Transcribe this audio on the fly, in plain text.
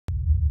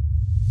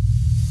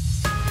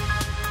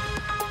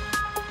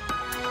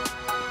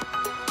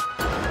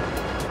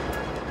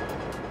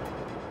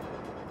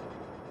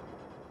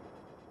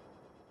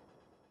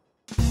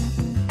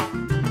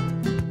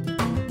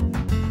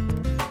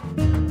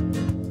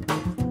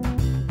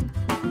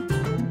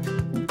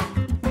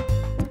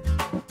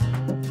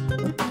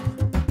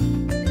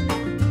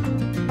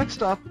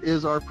Next up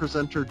is our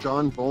presenter,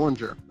 John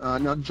Bollinger.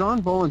 Now,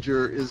 John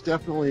Bollinger is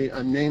definitely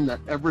a name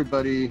that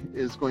everybody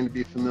is going to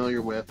be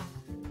familiar with.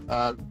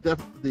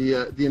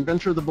 The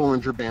inventor of the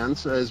Bollinger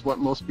Bands is what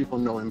most people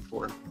know him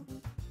for.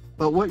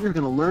 But what you're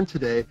going to learn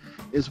today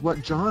is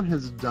what John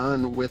has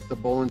done with the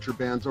Bollinger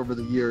Bands over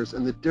the years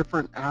and the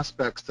different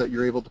aspects that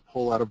you're able to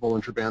pull out of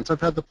Bollinger Bands.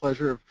 I've had the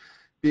pleasure of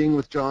being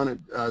with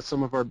John at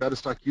some of our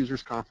MetaStock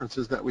users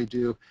conferences that we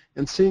do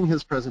and seeing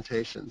his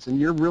presentations. And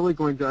you're really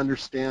going to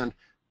understand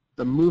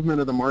the movement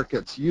of the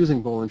markets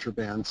using Bollinger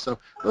Bands. So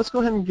let's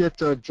go ahead and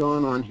get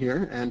John on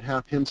here and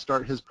have him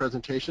start his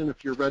presentation.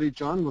 If you're ready,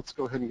 John, let's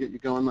go ahead and get you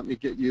going. Let me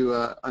get you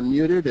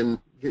unmuted and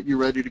get you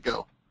ready to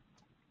go.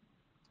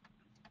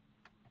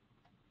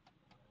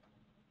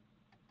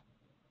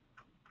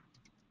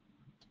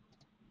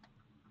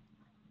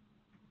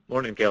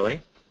 Morning, Kelly.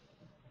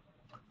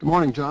 Good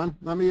morning, John.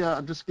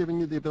 I'm just giving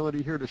you the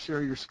ability here to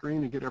share your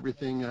screen and get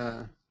everything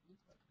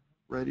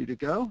ready to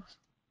go.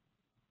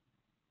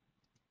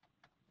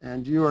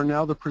 And you are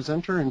now the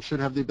presenter and should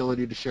have the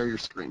ability to share your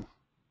screen.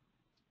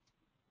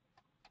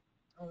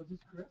 Oh, is this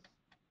Chris?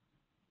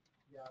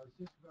 Yeah, I was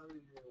just about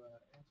ready to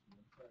answer you.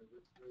 I'm sorry,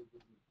 it's very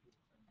busy with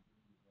people trying to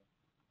do that.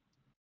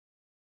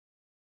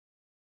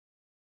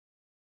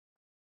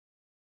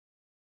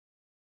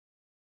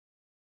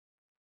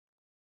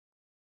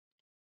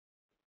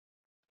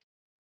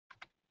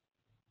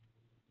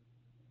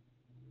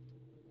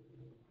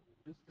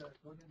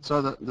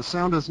 So the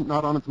sound is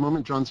not on at the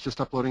moment. John's just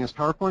uploading his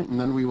PowerPoint, and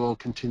then we will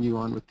continue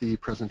on with the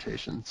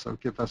presentation. So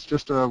give us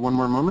just one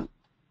more moment.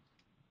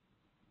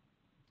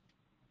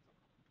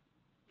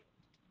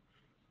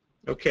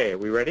 Okay, are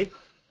we ready?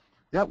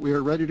 Yeah, we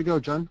are ready to go,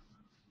 John.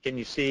 Can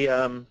you see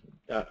can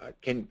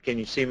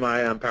you see my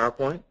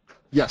PowerPoint?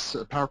 Yes,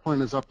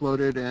 PowerPoint is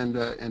uploaded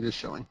and is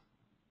showing.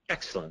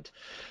 Excellent.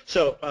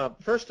 So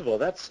first of all,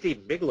 that's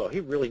Steve Bigelow.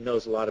 He really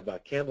knows a lot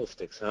about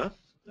candlesticks, huh?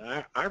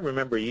 I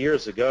remember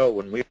years ago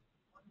when we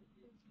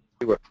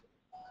were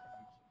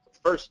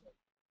first.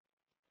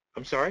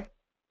 I'm sorry?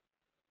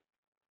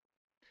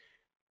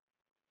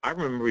 I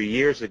remember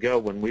years ago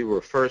when we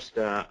were first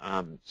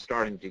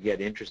starting to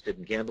get interested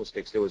in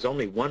candlesticks, there was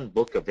only one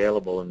book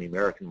available in the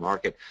American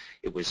market.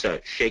 It was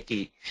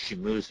Shaky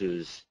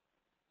Shimuzu's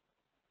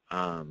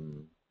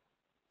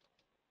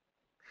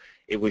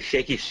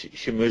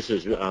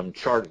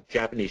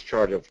Japanese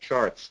chart of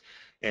charts.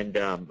 And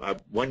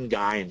one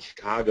guy in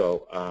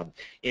Chicago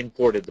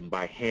imported them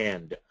by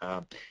hand.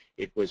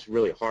 It was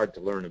really hard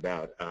to learn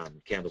about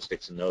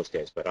candlesticks in those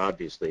days, but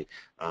obviously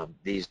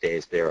these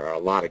days there are a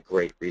lot of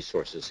great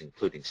resources,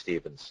 including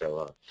Stevens.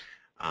 So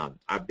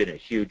I've been a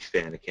huge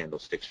fan of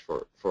candlesticks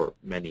for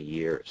many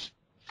years.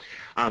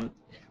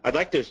 I'd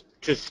like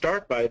to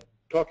start by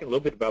talking a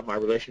little bit about my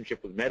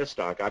relationship with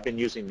MetaStock. I've been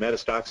using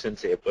MetaStock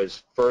since it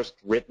was first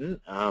written.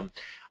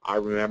 I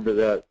remember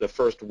the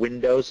first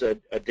Windows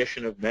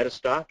edition of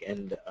MetaStock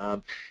and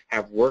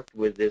have worked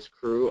with this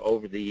crew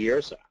over the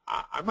years.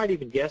 I might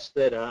even guess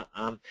that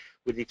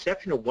with the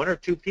exception of one or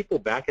two people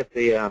back at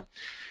the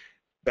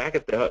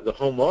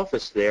home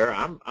office there,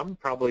 I'm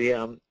probably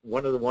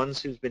one of the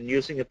ones who's been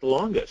using it the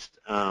longest.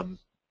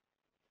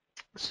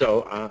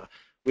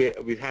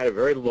 We've had a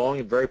very long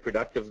and very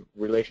productive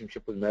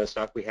relationship with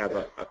MetaStock. We have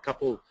a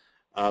couple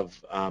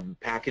of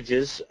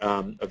packages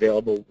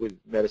available with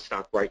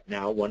MetaStock right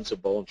now. One's a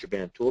Bollinger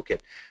Band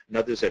toolkit.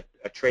 Another's a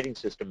trading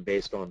system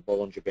based on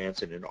Bollinger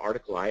Bands. In an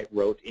article I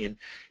wrote in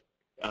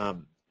a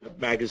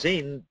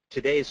magazine,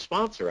 today's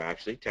sponsor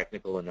actually,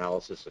 Technical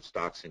Analysis of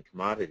Stocks and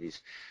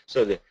Commodities.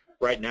 So that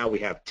right now we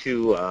have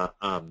two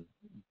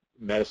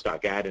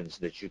MetaStock add-ins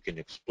that you can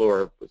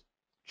explore.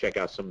 Check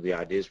out some of the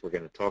ideas we're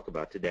going to talk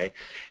about today.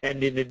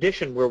 And in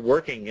addition, we're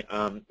working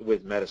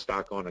with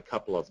MetaStock on a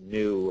couple of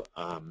new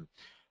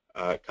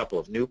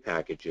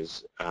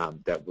packages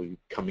that will be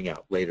coming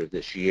out later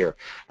this year.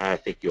 I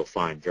think you'll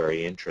find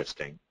very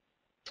interesting.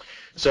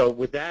 So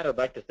with that, I'd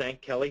like to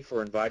thank Kelly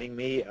for inviting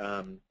me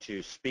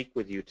to speak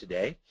with you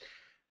today.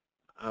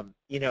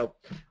 You know,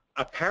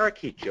 a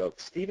parakeet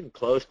joke. Stephen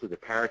closed with a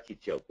parakeet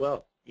joke.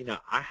 Well, you know,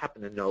 I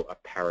happen to know a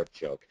parrot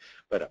joke,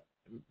 but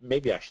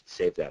maybe I should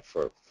save that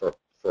for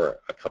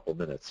a couple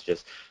minutes,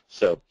 just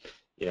so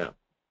you know.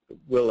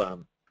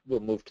 We'll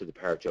move to the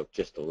parrot joke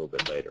just a little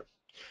bit later.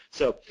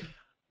 So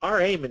our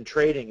aim in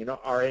trading and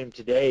our aim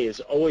today is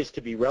always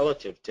to be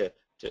relative, to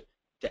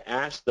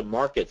ask the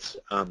markets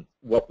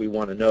what we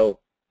want to know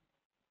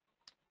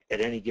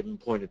at any given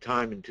point of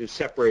time, and to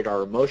separate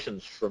our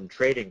emotions from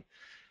trading.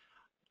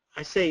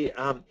 I say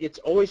it's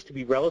always to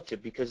be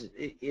relative because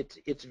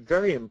it's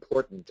very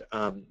important.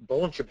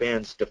 Bollinger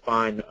Bands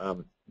define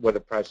whether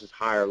price is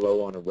high or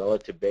low on a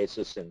relative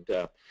basis, and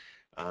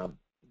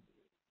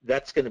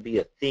that's going to be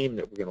a theme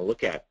that we're going to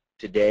look at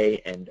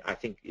today, and I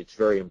think it's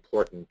very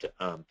important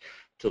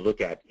to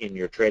look at in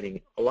your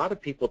trading. A lot of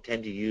people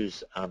tend to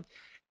use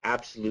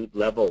absolute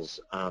levels,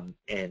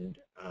 and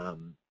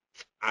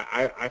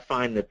I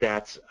find that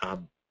that's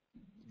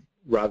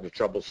rather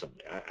troublesome.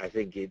 I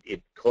think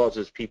it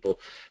causes people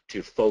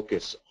to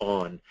focus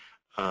on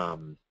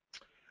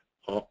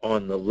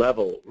on the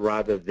level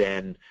rather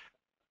than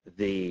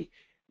the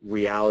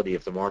reality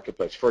of the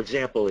marketplace. For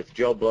example, if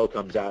Joe Blow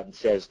comes out and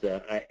says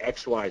the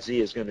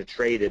XYZ is going to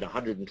trade at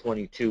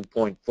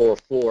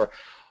 122.44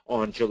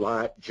 on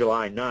July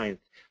 9th,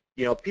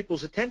 you know,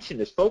 people's attention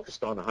is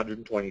focused on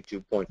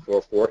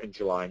 122.44 in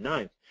July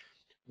 9th,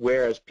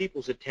 whereas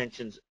people's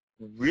attentions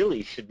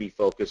really should be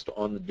focused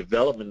on the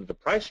development of the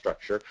price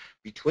structure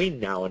between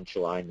now and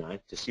July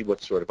 9th to see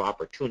what sort of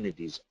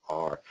opportunities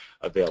are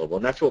available.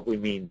 And that's what we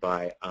mean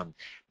by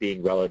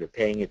being relative,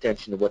 paying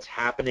attention to what's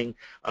happening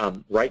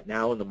right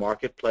now in the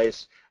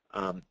marketplace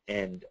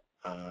and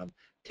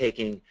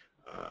taking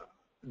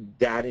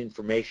that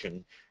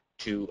information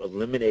to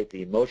eliminate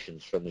the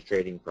emotions from the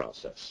trading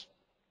process.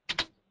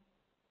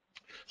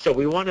 So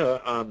we want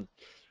to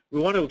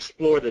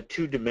explore the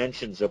two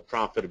dimensions of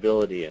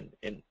profitability,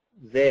 and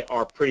they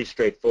are pretty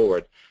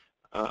straightforward.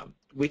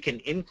 We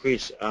can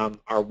increase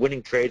our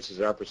winning trades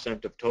as our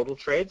percent of total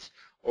trades,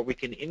 or we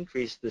can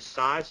increase the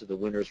size of the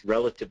winners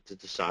relative to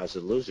the size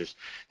of the losers.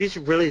 These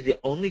are really the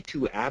only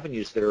two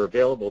avenues that are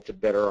available to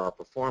better our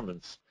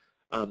performance.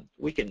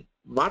 We can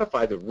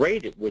modify the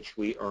rate at which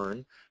we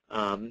earn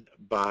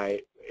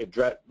by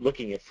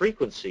looking at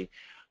frequency,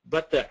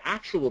 but the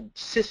actual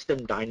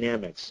system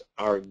dynamics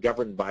are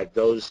governed by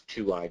those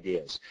two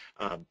ideas.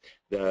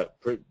 The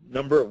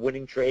number of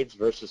winning trades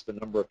versus the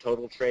number of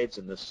total trades,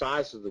 and the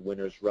size of the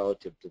winners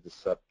relative to the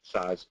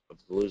size of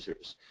the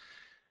losers.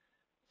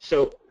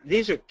 So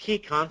these are key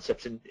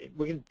concepts, and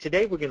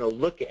today we're going to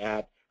look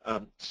at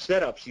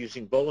setups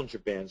using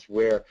Bollinger Bands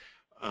where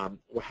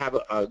we'll have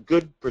a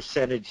good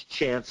percentage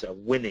chance of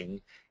winning,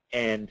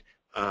 and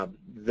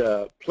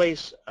the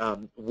place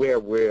where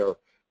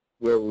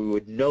we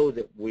would know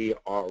that we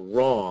are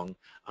wrong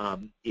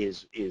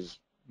is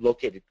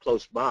located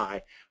close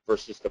by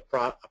versus the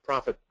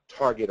profit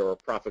target or a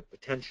profit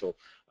potential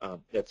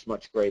that's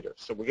much greater.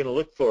 So we're going to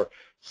look for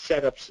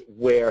setups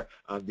where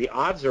the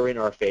odds are in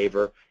our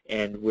favor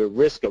and we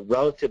risk a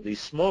relatively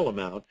small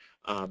amount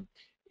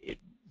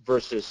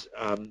versus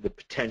the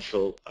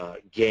potential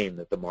gain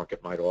that the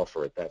market might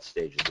offer at that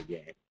stage of the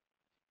game.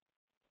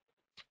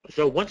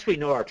 So once we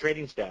know our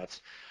trading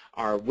stats,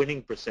 our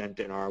winning percent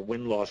and our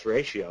win-loss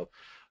ratio,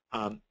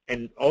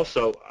 and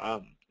also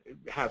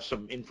have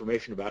some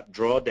information about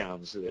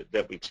drawdowns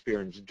that we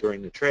experience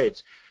during the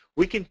trades,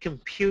 we can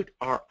compute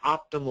our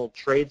optimal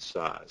trade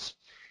size.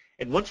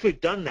 And once we've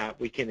done that,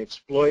 we can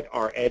exploit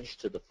our edge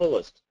to the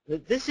fullest.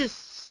 This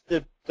is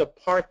the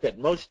part that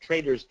most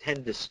traders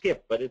tend to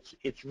skip, but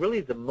it's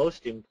really the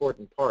most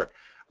important part.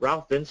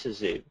 Ralph Vince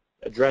has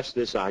addressed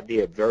this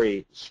idea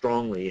very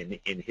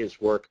strongly in his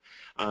work,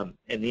 and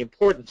the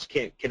importance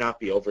cannot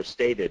be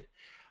overstated.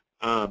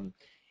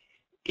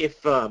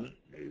 If,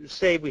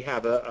 say, we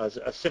have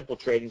a simple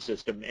trading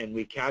system and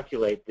we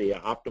calculate the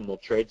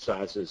optimal trade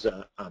size as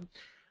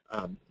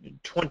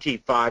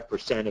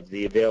 25% of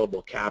the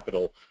available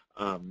capital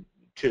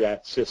to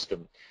that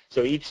system.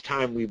 So each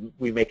time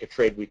we make a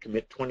trade, we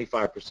commit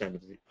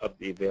 25% of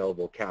the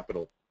available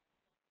capital.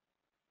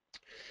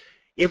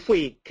 If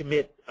we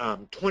commit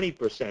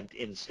 20%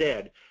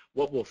 instead,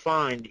 what we'll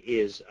find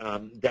is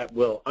that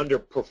we'll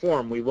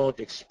underperform. We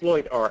won't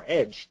exploit our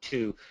edge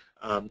to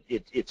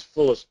its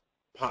fullest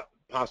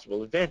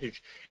possible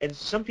advantage. And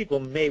some people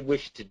may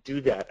wish to do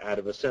that out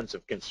of a sense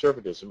of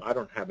conservatism. I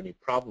don't have any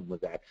problem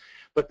with that.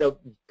 But the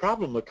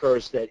problem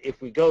occurs that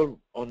if we go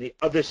on the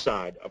other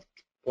side of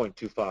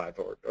 0.25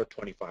 or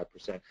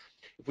 25%,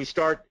 if we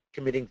start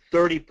committing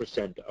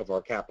 30% of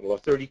our capital or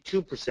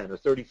 32% or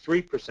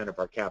 33% of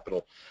our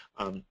capital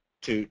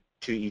to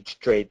each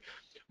trade,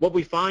 what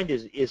we find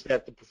is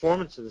that the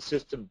performance of the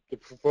system, the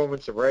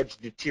performance of our edge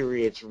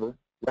deteriorates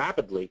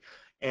rapidly.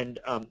 And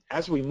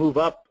as we move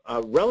up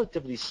a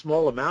relatively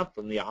small amount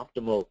from the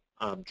optimal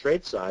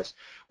trade size,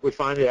 we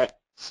find that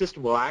the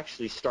system will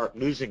actually start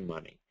losing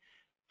money.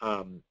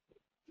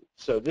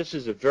 So this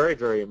is a very,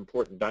 very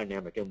important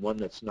dynamic and one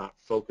that's not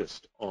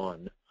focused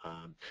on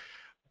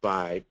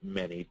by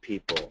many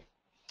people.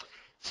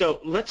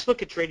 So let's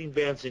look at trading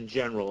bands in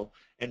general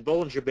and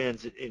Bollinger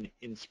Bands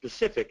in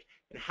specific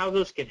and how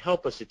those can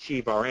help us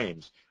achieve our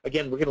aims.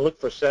 Again, we're going to look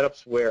for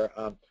setups where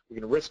we're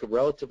going to risk a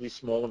relatively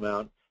small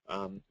amount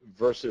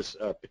versus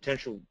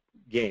potential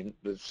gain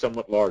that's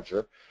somewhat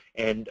larger,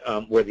 and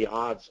where the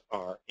odds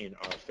are in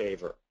our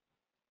favor.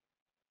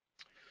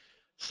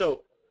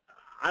 So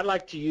I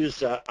like to use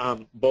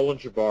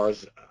Bollinger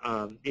bars.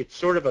 It's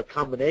sort of a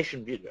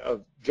combination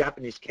of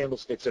Japanese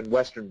candlesticks and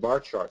Western bar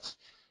charts.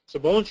 So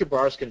Bollinger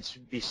bars can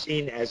be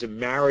seen as a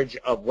marriage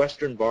of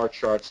Western bar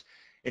charts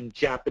and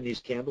Japanese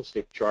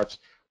candlestick charts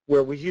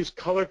where we use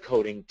color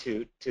coding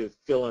to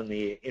fill in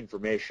the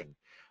information.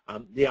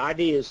 The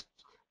idea is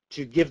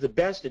to give the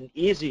best and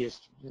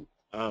easiest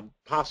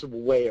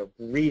possible way of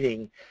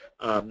reading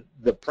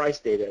the price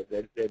data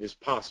that is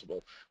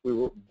possible. We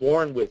were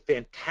born with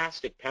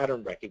fantastic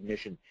pattern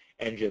recognition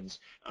engines,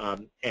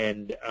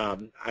 and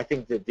I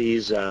think that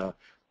these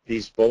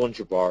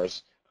Bollinger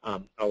bars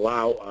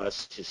allow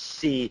us to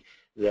see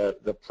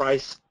the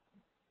price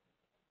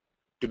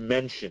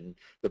dimension,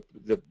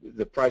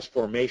 the price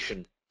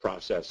formation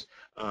process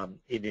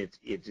in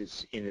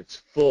its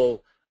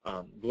full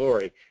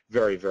glory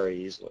very, very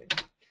easily.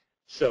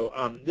 So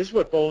this is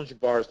what Bollinger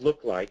bars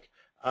look like.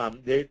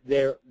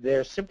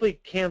 They're simply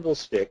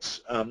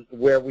candlesticks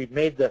where we've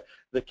made the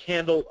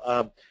candle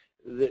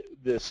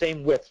the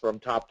same width from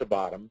top to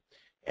bottom,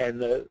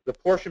 and the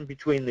portion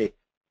between the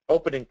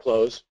open and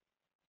close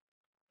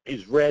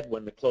is red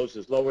when the close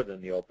is lower than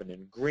the open,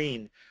 and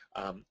green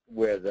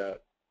when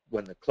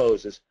the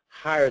close is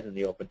higher than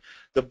the open.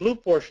 The blue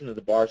portion of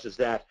the bars is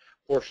that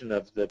portion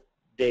of the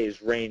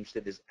day's range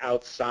that is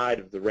outside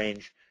of the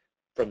range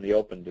from the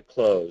open to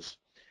close.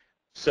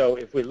 So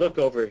if we look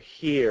over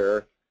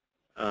here,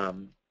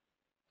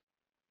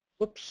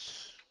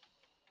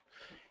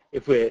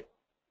 if we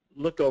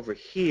look over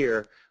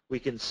here, we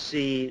can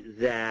see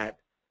that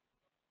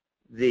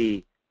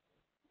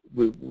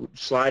we're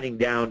sliding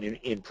down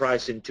in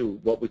price into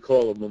what we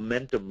call a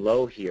momentum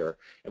low here,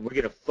 and we're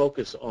going to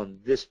focus on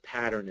this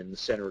pattern in the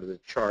center of the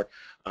chart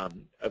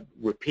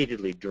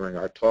repeatedly during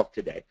our talk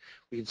today.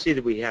 We can see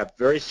that we have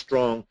very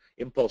strong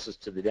impulses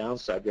to the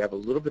downside. We have a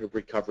little bit of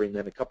recovery and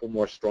then a couple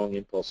more strong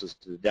impulses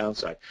to the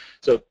downside.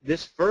 So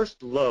this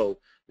first low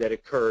that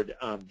occurred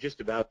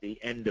just about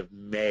the end of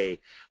May,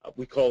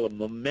 we call a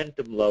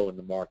momentum low in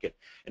the market,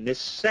 and this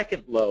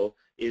second low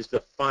is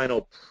the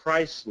final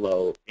price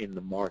low in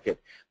the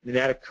market, and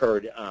that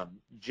occurred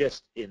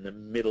just in the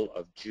middle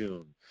of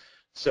June.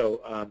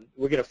 So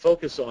we're going to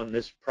focus on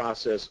this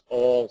process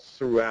all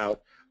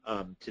throughout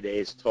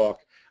today's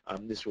talk.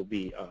 This will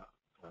be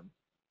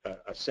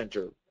a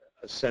center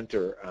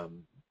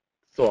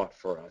thought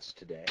for us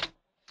today.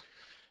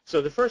 So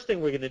the first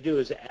thing we're going to do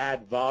is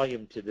add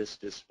volume to this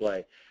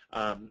display,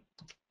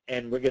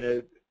 and we're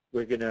going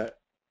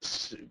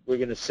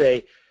to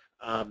say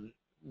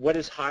what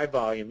is high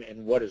volume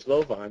and what is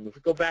low volume. If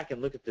we go back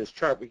and look at this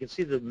chart, we can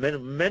see the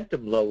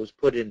momentum low was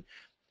put in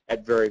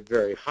at very,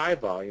 very high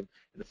volume,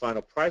 and the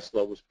final price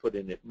low was put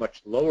in at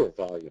much lower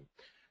volume.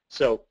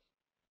 So,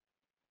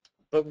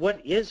 but what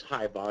is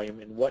high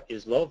volume and what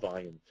is low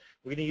volume?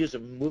 We're going to use a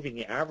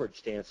moving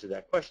average to answer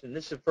that question. And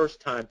this is the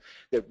first time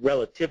that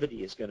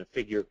relativity is going to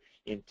figure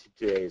into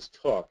today's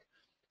talk.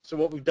 So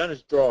what we've done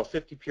is draw a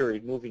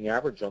 50-period moving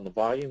average on the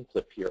volume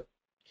clip here.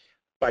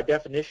 By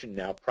definition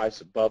now, price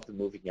above the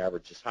moving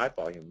average is high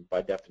volume.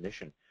 By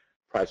definition,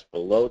 price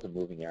below the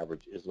moving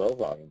average is low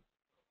volume.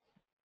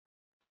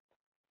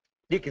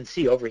 You can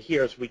see over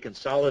here as we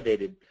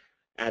consolidated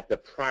at the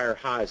prior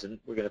highs, and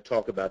we're going to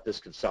talk about this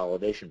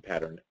consolidation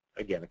pattern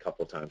again a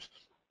couple of times.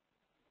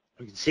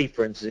 We can see,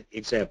 for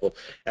example,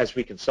 as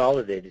we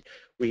consolidated,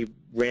 we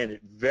ran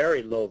at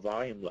very low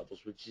volume levels,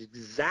 which is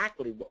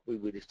exactly what we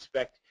would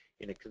expect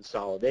in a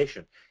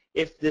consolidation.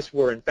 If this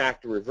were, in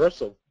fact, a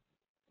reversal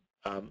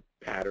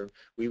pattern,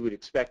 we would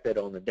expect that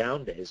on the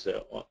down days,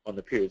 on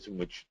the periods in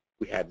which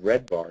we had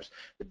red bars,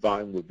 the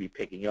volume would be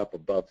picking up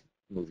above the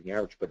moving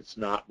average, but it's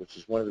not, which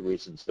is one of the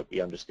reasons that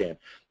we understand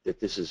that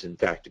this is, in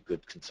fact, a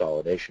good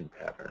consolidation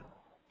pattern.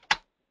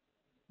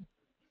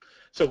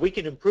 So we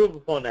can improve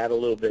upon that a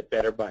little bit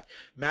better by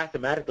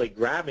mathematically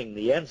grabbing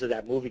the ends of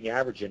that moving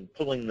average and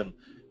pulling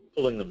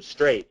them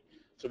straight.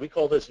 So we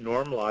call this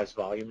normalized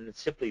volume, and it's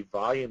simply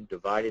volume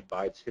divided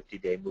by its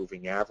 50-day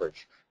moving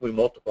average. We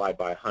multiply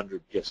by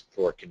 100 just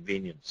for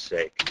convenience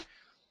sake.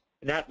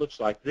 And that looks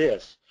like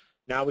this.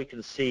 Now we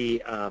can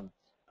see,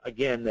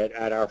 again, that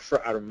at our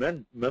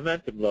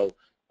momentum low,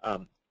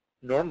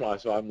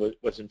 normalized volume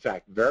was in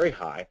fact very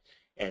high,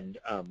 and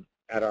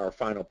at our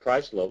final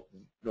price low,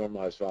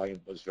 normalized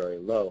volume was very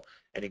low.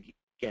 And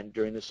again,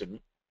 during this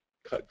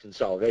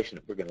consolidation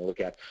that we're going to look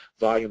at,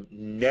 volume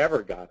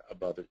never got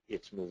above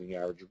its moving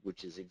average,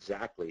 which is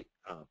exactly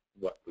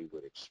what we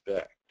would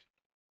expect.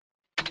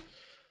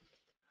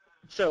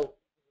 So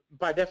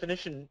by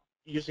definition,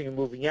 using a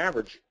moving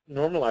average,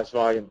 normalized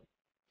volume,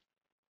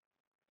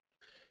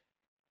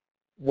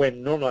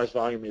 when normalized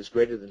volume is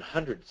greater than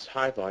 100, it's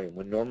high volume.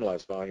 When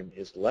normalized volume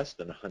is less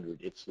than 100,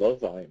 it's low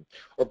volume.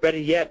 Or better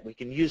yet, we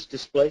can use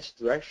displaced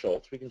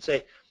thresholds. We can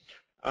say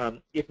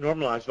if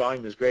normalized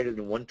volume is greater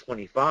than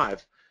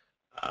 125,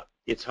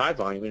 it's high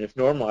volume, and if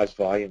normalized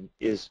volume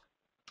is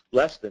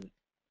less than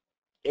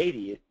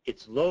 80,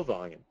 it's low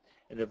volume.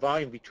 And the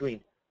volume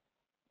between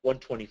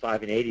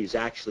 125 and 80 is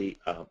actually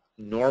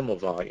normal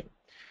volume.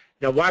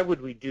 Now, why would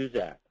we do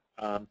that?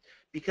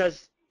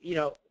 Because, you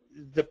know,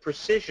 the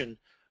precision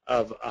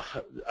of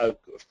a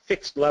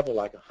fixed level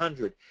like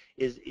 100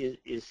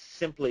 is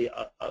simply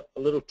a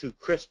little too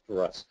crisp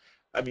for us.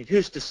 I mean,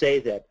 who's to say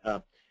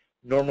that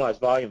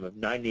normalized volume of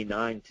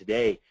 99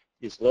 today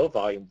is low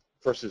volume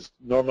versus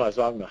normalized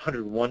volume of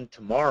 101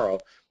 tomorrow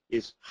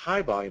is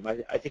high volume?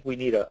 I think we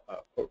need a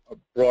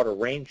broader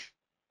range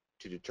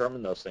to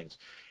determine those things.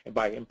 And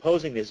by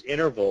imposing this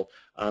interval,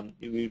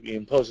 we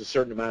impose a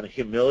certain amount of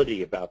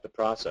humility about the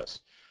process.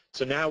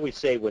 So now we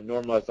say when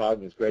normalized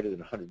volume is greater than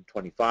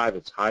 125,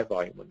 it's high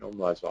volume. When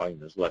normalized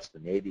volume is less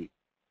than 80,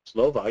 it's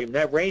low volume.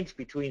 That range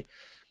between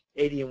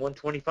 80 and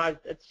 125,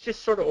 it's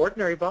just sort of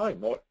ordinary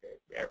volume,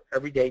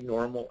 everyday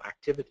normal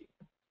activity.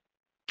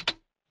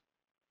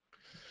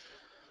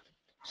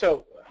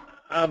 So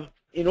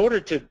in order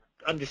to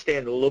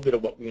understand a little bit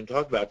of what we're going to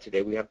talk about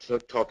today, we have to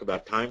talk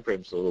about time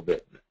frames a little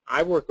bit.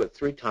 I work with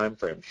 3 time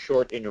frames,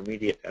 short,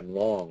 intermediate, and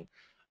long.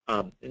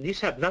 And these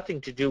have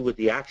nothing to do with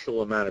the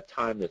actual amount of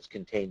time that's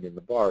contained in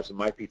the bars. It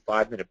might be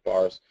 5-minute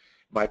bars,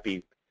 it might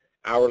be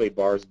hourly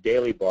bars,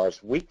 daily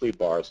bars, weekly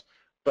bars,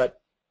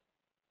 but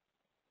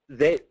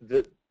the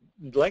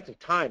length of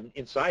time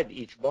inside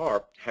each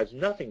bar has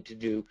nothing to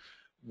do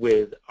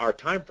with our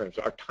time frames.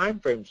 Our time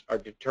frames are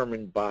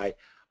determined by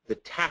the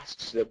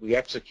tasks that we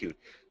execute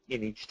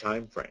in each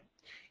time frame.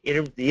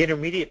 The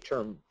intermediate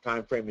term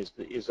time frame is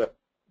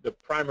the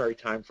primary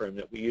time frame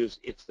that we use.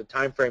 It's the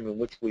time frame in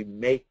which we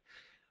make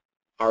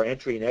our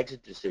entry and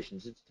exit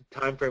decisions. It's the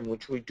time frame in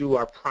which we do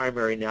our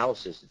primary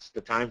analysis. It's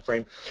the time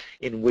frame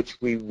in which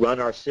we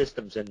run our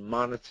systems and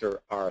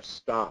monitor our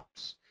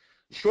stops.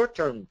 The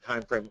short-term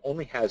time frame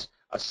only has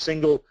a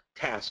single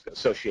task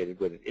associated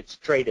with it. It's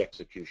trade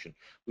execution.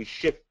 We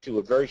shift to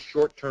a very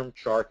short-term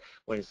chart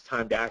when it's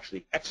time to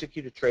actually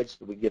execute a trade so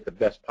that we get the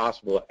best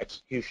possible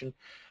execution,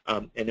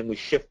 and then we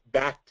shift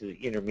back to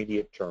the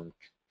intermediate term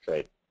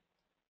trade,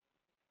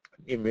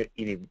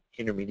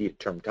 intermediate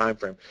term time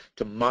frame,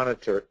 to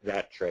monitor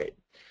that trade.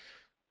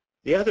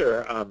 The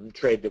other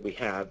trade that we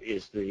have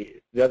is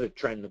the other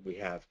trend that we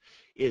have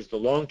is the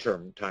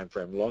long-term time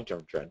frame,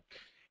 long-term trend.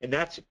 And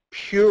that's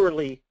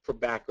purely for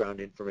background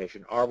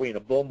information. Are we in a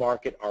bull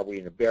market? Are we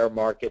in a bear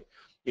market?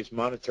 Is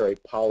monetary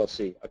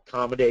policy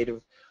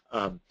accommodative?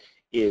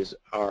 Is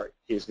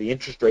the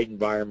interest rate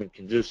environment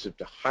conducive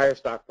to higher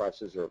stock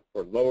prices or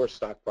lower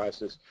stock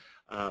prices?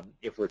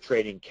 If we're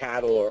trading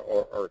cattle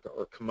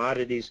or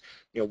commodities,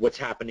 what's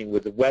happening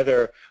with the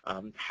weather?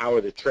 How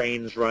are the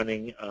trains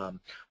running?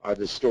 Are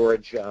the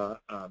storage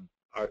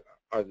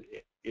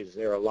is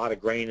there a lot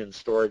of grain in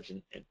storage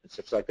and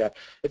such like that?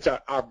 It's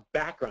our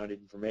background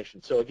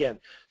information. So again,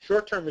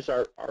 short term is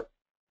our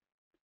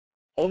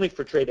only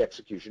for trade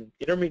execution.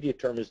 Intermediate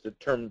term is the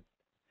term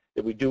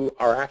that we do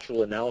our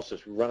actual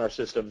analysis. We run our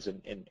systems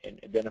and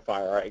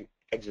identify our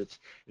exits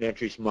and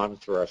entries,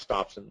 monitor our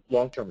stops. And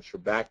long term is for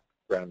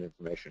background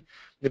information.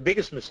 The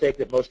biggest mistake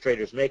that most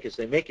traders make is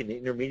they make an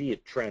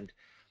intermediate trend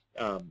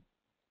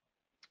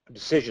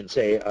decision,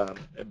 say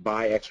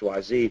buy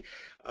XYZ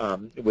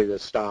with a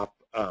stop,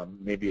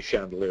 maybe a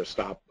chandelier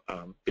stop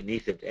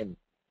beneath it, and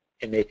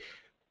they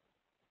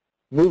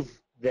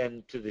move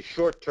then to the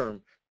short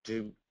term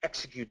to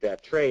execute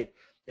that trade,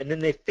 and then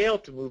they fail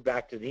to move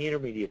back to the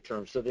intermediate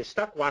term. So they're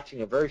stuck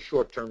watching a very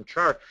short-term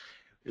chart.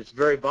 It's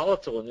very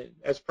volatile, and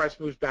as price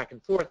moves back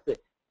and forth,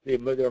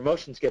 their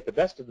emotions get the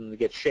best of them. They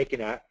get shaken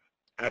out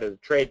of the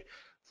trade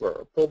for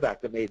a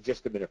pullback that may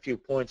just have been a few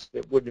points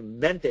that wouldn't have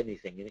meant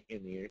anything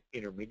in the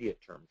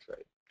intermediate term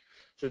trade.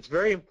 So it's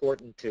very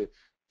important to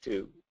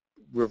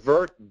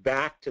revert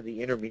back to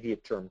the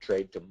intermediate term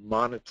trade to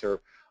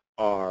monitor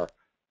our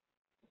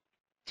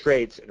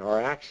trades and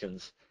our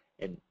actions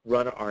and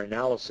run our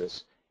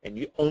analysis. And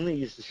you only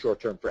use the short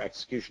term for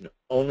execution,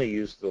 only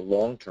use the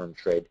long term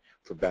trade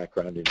for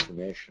background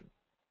information.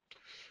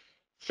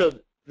 So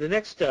the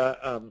next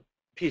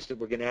piece that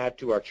we're going to add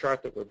to our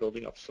chart that we're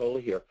building up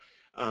slowly here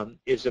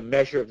is a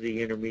measure of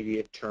the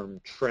intermediate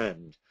term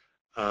trend.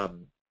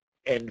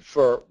 And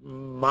for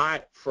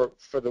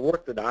the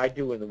work that I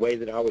do and the way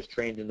that I was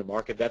trained in the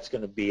market, that's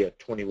going to be a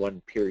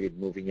 21-period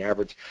moving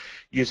average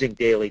using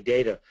daily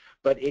data.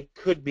 But it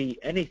could be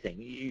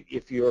anything.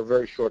 If you're a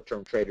very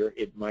short-term trader,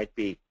 it might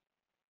be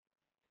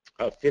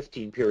a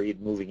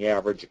 15-period moving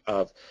average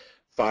of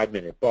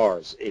 5-minute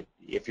bars.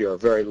 If you're a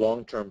very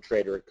long-term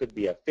trader, it could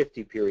be a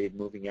 50-period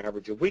moving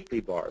average of weekly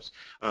bars.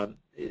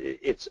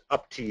 It's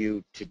up to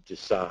you to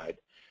decide.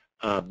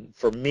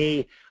 For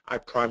me, I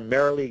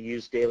primarily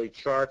use daily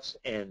charts,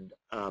 and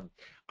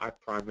I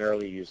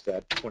primarily use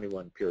that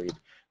 21-period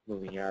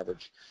moving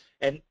average.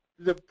 And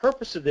the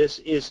purpose of this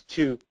is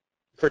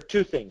for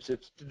two things.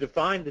 It's to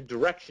define the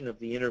direction of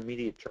the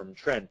intermediate term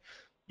trend.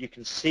 You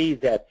can see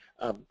that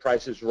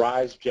prices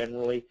rise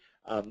generally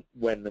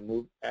when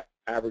the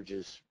average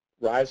is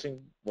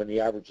rising. When the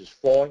average is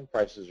falling,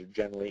 prices are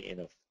generally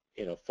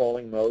in a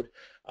falling mode,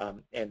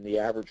 and the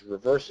average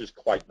reverses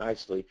quite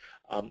nicely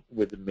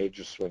with the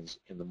major swings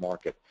in the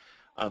market.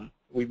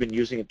 We've been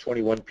using a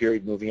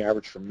 21-period moving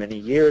average for many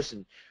years,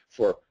 and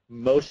for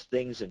most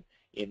things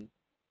in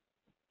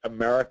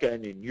America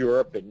and in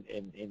Europe and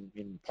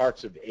in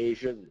parts of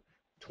Asia,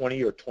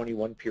 20 or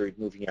 21-period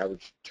moving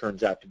average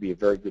turns out to be a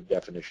very good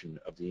definition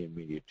of the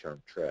intermediate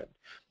term trend.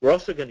 We're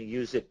also going to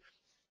use it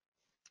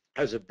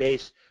as a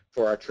base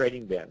for our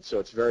trading band, so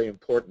it's very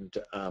important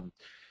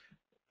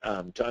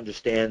to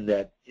understand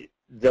that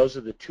those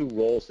are the two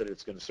roles that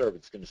it's going to serve.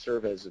 It's going to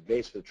serve as a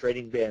base for the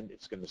trading band.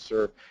 It's going to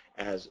serve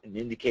as an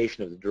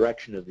indication of the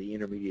direction of the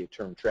intermediate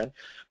term trend,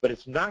 but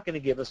it's not going to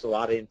give us a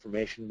lot of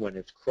information when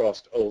it's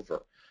crossed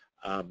over.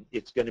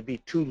 It's going to be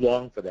too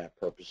long for that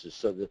purposes,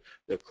 so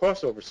the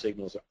crossover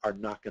signals are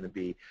not going to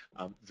be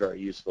very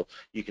useful.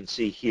 You can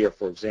see here,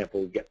 for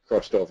example, we get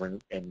crossed over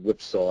and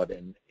whipsawed,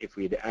 and if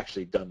we had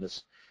actually done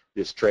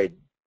this trade,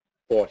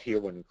 bought here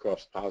when it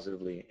crossed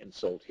positively and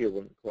sold here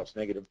when it crossed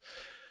negative,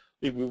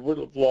 we would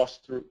have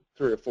lost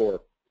 3 or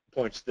 4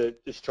 points.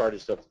 This chart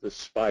is of the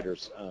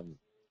spiders,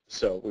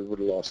 so we would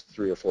have lost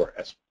 3 or 4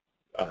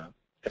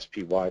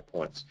 SPY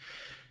points.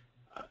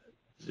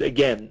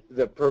 Again,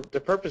 the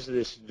purpose of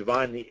this is to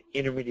define the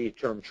intermediate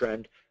term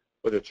trend,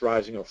 whether it's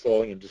rising or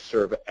falling, and to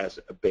serve as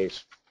a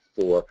base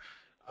for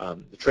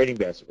the trading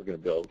bands that we're going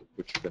to build,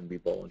 which are going to be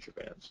Bollinger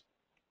Bands.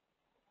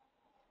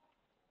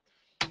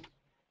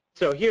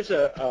 So here's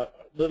a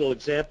little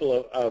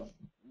example of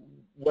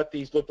what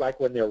these look like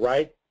when they're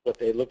right, what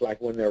they look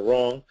like when they're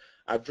wrong.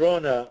 I've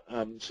drawn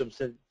some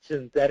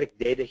synthetic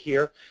data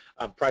here.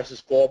 Prices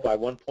fall by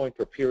 1 point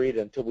per period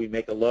until we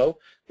make a low.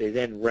 They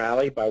then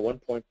rally by 1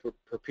 point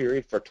per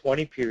period for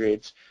 20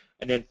 periods,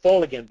 and then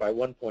fall again by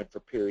 1 point per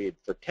period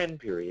for 10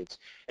 periods,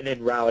 and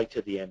then rally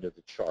to the end of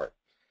the chart.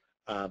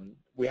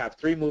 We have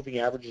 3 moving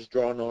averages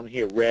drawn on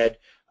here: red,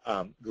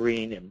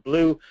 green, and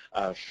blue,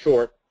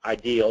 short,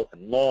 ideal,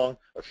 and long,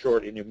 or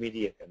short,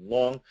 intermediate, and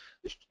long.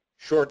 The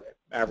short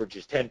average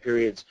is 10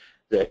 periods,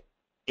 the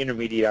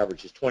intermediate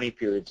average is 20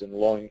 periods, and the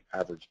long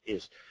average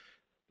is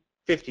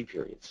 50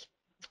 periods.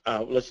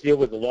 Let's deal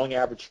with the long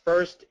average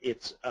first.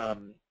 It's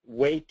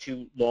way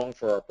too long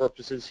for our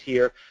purposes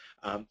here.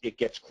 It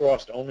gets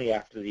crossed only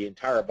after the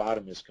entire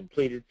bottom is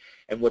completed.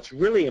 And what's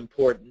really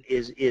important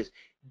is it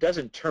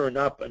doesn't turn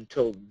up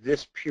until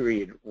this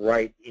period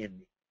right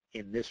in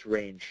this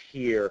range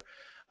here,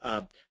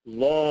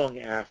 long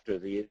after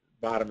the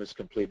bottom is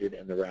completed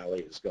and the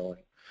rally is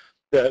going.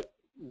 The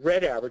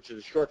red average, or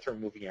the short-term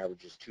moving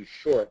average, is too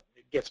short.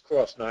 It gets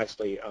crossed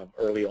nicely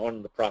early on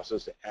in the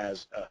process,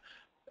 as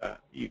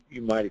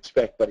you might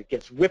expect, but it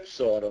gets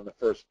whipsawed on the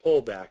first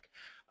pullback.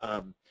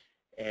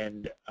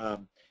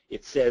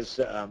 It says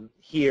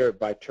here,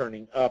 by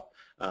turning up,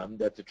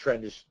 that the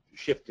trend is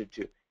shifted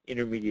to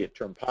intermediate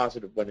term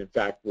positive, when in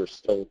fact we're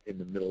still in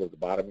the middle of the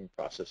bottoming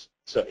process.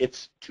 So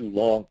it's too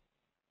long,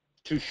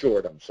 too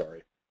short, I'm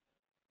sorry.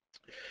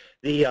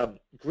 The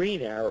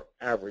green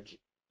average,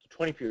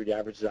 20-period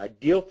average, is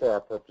ideal for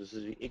our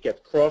purposes. It gets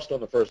crossed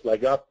on the first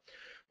leg up,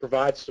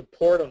 provides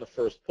support on the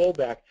first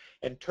pullback,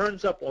 and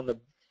turns up on the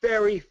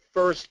very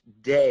first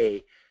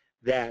day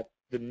that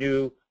the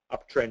new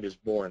uptrend is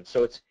born.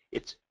 So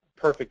it's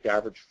perfect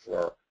average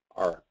for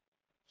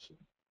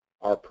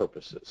our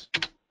purposes.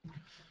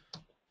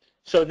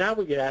 So now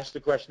we get asked the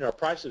question: are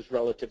prices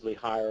relatively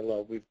high or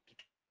low? We've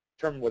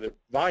determined whether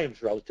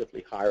volume's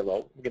relatively high or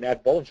low. We can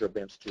add Bollinger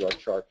Bands to our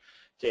chart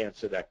to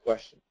answer that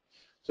question.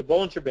 So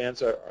Bollinger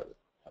Bands are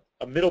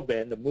a middle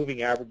band, a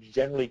moving average,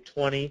 generally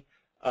 20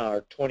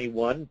 or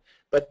 21,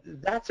 but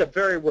that's a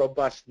very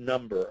robust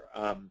number.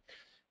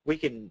 We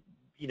can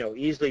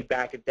easily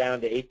back it down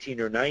to 18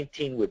 or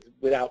 19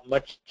 without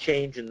much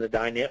change in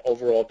the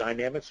overall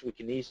dynamics. We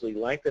can easily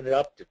lengthen it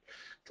up to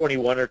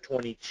 21 or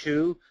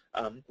 22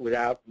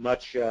 without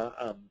much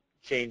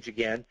change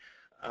again.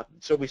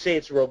 So we say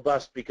it's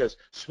robust because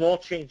small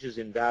changes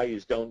in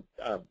values don't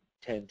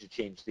tend to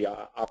change the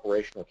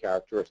operational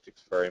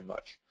characteristics very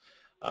much.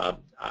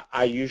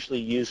 I usually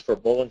use for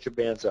Bollinger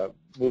Bands a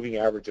moving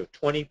average of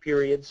 20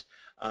 periods,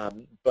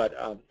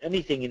 but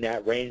anything in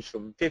that range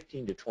from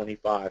 15 to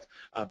 25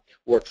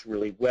 works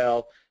really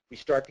well. If we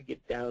start to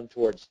get down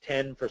towards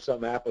 10 for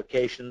some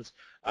applications,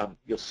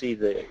 you'll see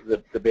the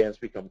bands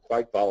become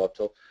quite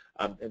volatile,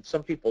 and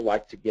some people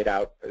like to get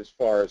out as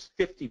far as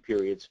 50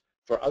 periods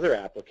for other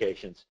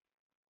applications.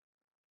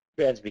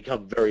 Bands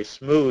become very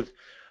smooth,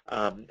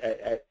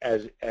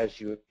 as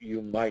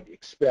you might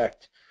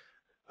expect.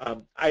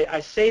 I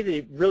say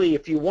that really,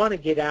 if you want to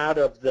get out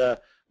of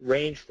the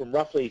range from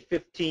roughly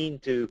 15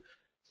 to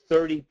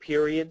 30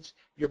 periods,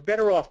 you're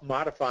better off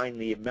modifying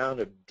the amount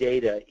of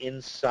data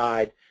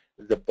inside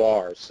the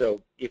bars.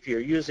 So if you're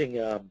using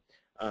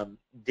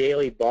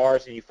daily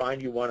bars and you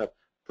find you want to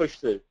push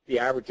the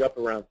average up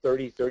around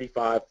 30,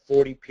 35,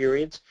 40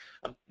 periods,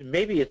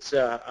 maybe it's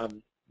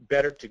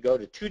better to go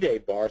to 2-day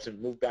bars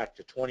and move back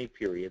to 20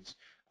 periods,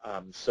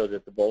 so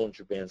that the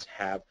Bollinger Bands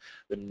have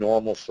the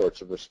normal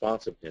sorts of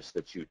responsiveness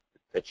that you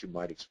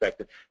might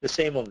expect. The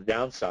same on the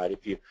downside.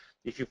 If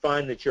you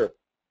find that you're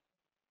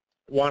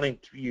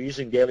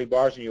using daily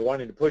bars and you're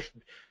wanting to push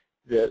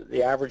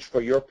the average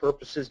for your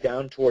purposes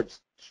down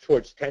towards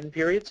 10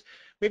 periods,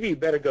 maybe you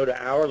better go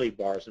to hourly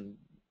bars and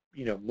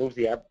move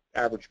the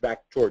average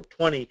back toward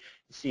 20 and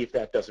see if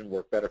that doesn't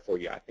work better for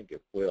you. I think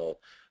it will.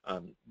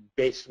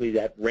 Basically,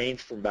 that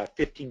range from about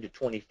 15 to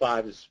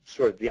 25 is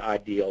sort of the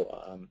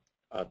ideal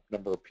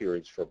number of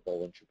periods for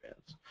Bollinger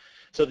Bands.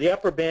 So the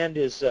upper band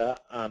is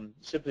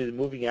simply the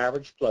moving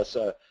average plus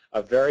a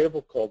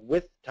variable called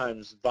width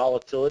times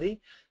volatility.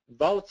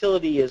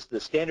 Volatility is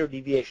the standard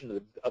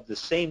deviation of the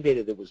same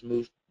data that was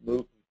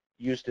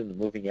used in the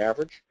moving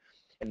average.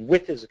 And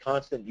width is a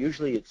constant.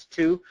 Usually it's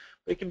 2,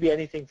 but it can be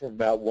anything from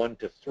about 1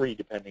 to 3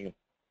 depending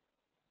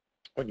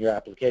on your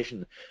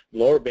application. The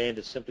lower band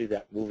is simply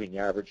that moving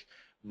average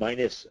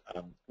minus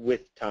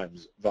width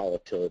times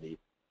volatility.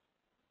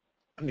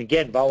 And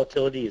again,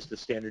 volatility is the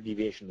standard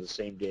deviation of the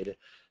same data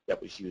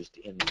that was used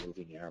in the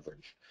moving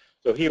average.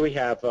 So here we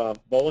have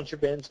Bollinger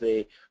Bands.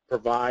 They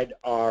provide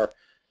our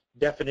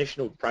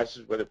definition of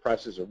prices, whether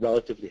prices are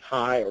relatively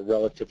high or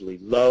relatively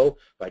low.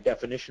 By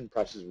definition,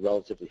 prices are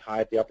relatively high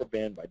at the upper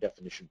band. By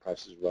definition,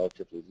 prices are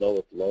relatively low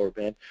at the lower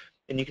band.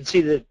 And you can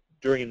see that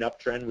during an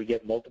uptrend, we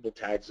get multiple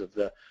tags of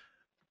the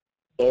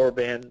lower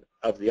band,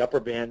 of the upper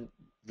band,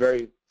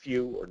 very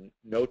few or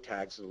no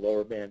tags of the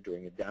lower band.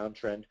 During a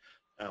downtrend,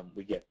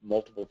 we get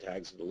multiple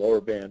tags of the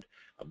lower band,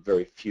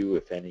 very few,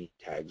 if any,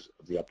 tags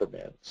of the upper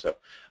band. So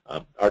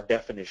our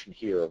definition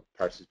here of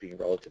prices being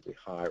relatively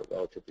high or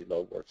relatively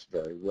low works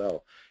very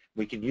well.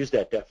 We can use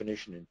that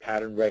definition in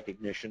pattern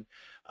recognition.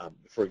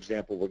 For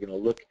example, we're going to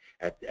look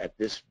at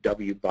this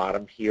W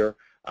bottom here.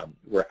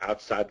 We're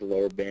outside the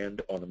lower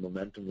band on the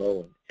momentum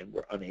low, and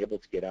we're unable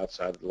to get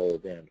outside the lower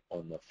band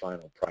on the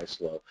final price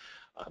low.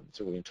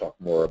 So we can talk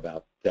more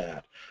about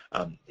that.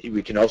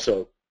 We can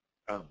also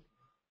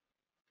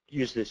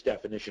use this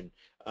definition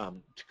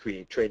to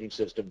create trading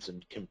systems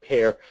and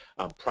compare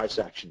price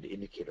action to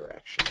indicator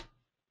action.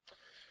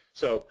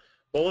 So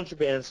Bollinger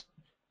Bands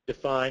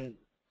define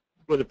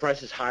whether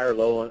price is high or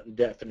low on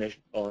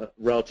a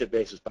relative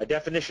basis. By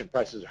definition,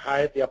 prices are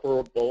high at the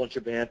upper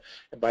Bollinger Band,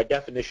 and by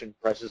definition,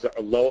 prices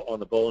are low on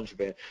the Bollinger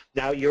Band.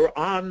 Now, you're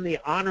on the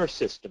honor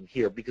system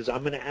here because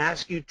I'm going to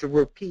ask you to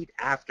repeat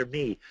after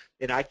me,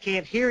 and I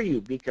can't hear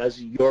you because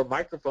your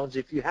microphones,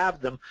 if you have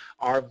them,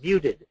 are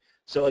muted.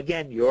 So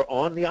again, you're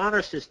on the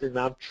honor system.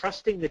 I'm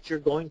trusting that you're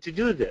going to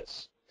do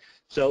this.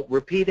 So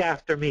repeat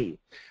after me.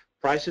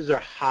 Prices are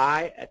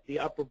high at the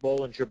upper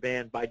Bollinger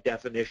Band by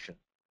definition.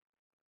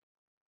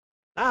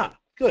 Ah,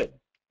 good.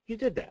 You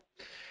did that.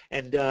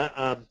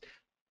 And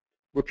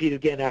repeat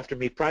again after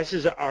me.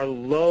 Prices are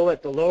low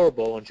at the lower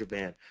Bollinger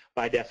Band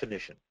by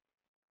definition.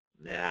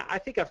 Nah, I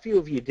think a few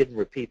of you didn't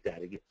repeat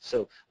that again.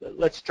 So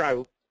let's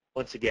try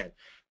once again.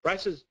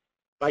 Prices,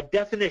 by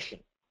definition,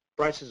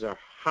 prices are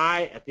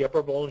high at the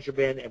upper Bollinger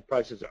Band and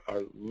prices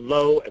are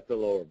low at the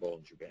lower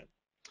Bollinger Band.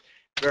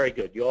 Very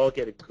good. You all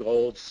get a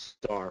gold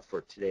star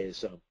for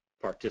today's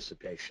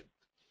participation.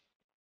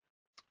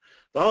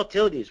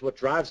 Volatility is what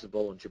drives the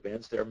Bollinger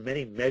Bands. There are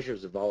many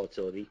measures of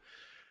volatility.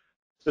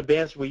 The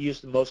bands we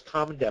use the most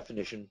common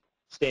definition,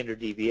 standard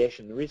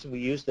deviation. The reason we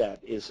use that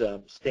is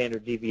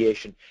standard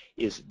deviation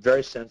is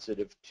very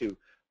sensitive to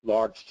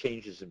large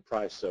changes in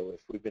price. So if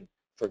we've been,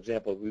 for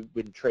example, we've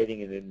been trading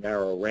in a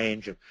narrow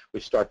range and we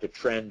start to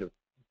trend or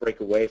break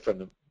away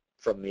from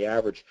the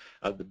average,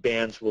 the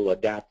bands will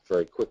adapt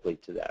very quickly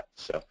to that.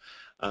 So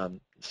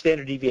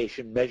standard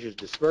deviation measures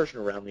dispersion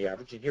around the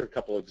average, and here are a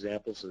couple of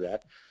examples of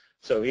that.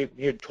 So here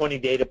are 20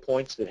 data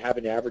points that have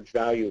an average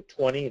value of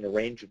 20 and a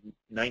range of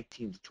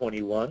 19 to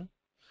 21.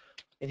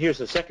 And here's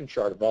the second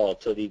chart of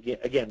volatility.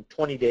 Again,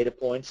 20 data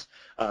points,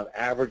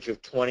 average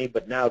of 20,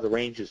 but now the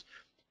range is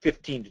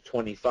 15 to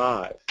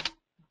 25.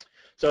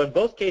 So in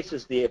both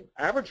cases, the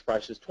average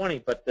price is 20,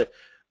 but the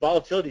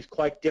volatility is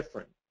quite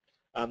different.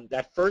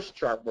 That first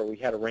chart where we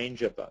had a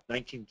range of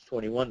 19 to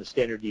 21, the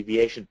standard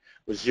deviation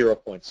was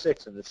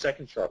 0.6, and the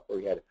second chart where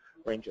we had a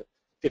range of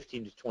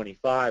 15 to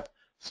 25,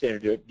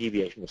 standard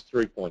deviation was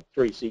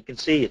 3.3. So you can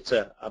see it's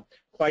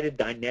quite a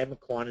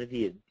dynamic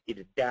quantity. It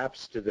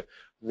adapts to the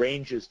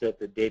ranges that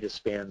the data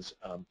spans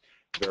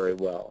very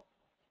well.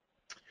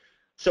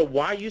 So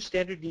why use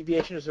standard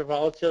deviation as a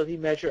volatility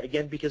measure?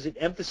 Again, because it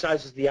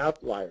emphasizes the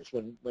outliers.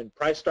 When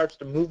price starts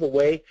to move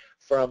away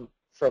from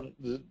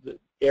the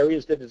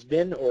areas that it's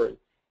been or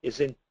is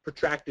in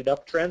protracted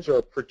uptrends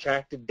or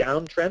protracted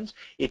downtrends,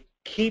 it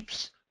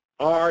keeps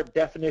our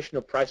definition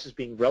of prices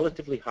being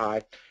relatively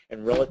high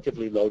and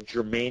relatively low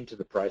germane to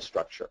the price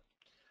structure.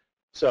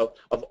 So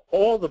of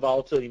all the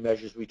volatility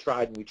measures we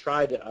tried, and we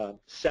tried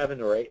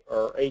 7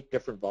 or 8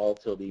 different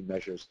volatility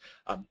measures,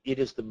 it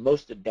is the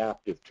most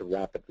adaptive to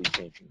rapidly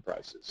changing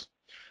prices.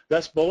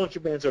 Thus,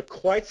 Bollinger Bands are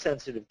quite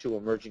sensitive to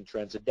emerging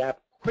trends,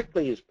 adapt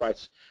quickly as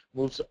price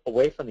moves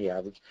away from the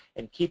average,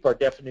 and keep our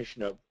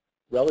definition of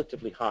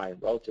relatively high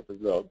and relatively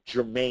low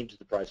germane to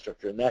the price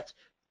structure, and that's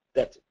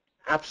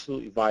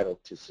absolutely vital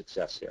to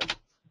success here.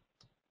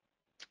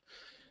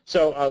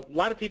 So a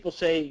lot of people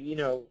say, you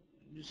know,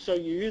 so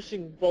you're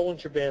using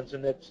Bollinger Bands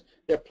and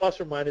they're plus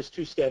or minus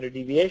 2 standard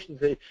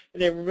deviations, and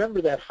they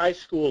remember that high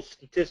school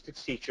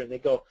statistics teacher, and they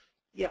go,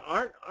 yeah,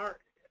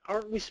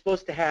 aren't we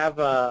supposed to have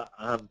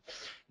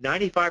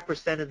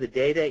 95% of the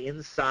data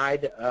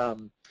inside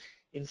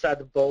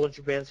the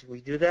Bollinger Bands if we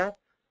do that?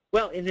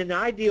 Well, in an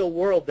ideal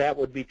world, that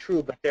would be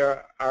true, but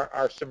there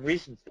are some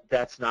reasons that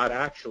that's not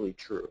actually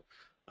true.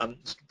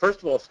 First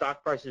of all,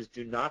 stock prices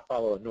do not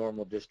follow a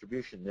normal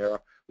distribution.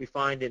 We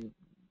find in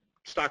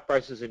stock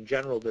prices in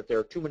general that there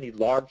are too many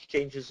large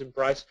changes in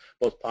price,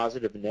 both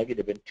positive and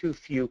negative, and too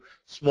few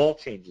small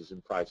changes in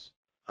price.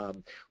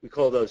 We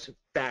call those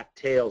fat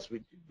tails,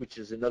 which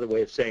is another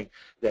way of saying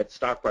that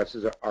stock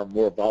prices are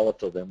more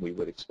volatile than we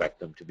would expect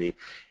them to be.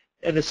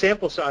 And the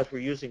sample size we're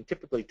using,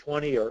 typically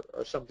 20 or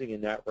something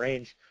in that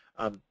range,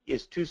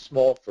 is too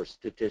small for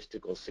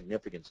statistical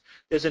significance.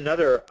 There's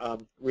another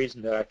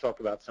reason that I talk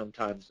about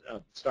sometimes.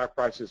 Stock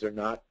prices are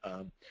not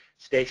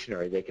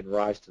stationary. They can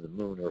rise to the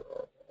moon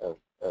or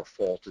or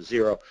fall to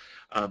zero.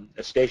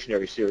 A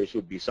stationary series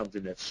would be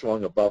something that's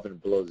swung above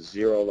and below the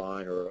zero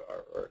line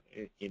or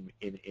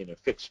in a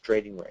fixed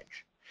trading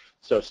range.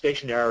 So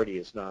stationarity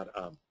is not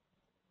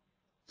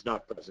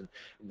present.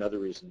 Another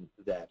reason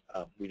that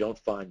we don't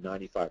find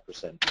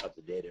 95% of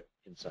the data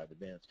inside the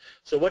bands.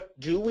 So what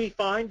do we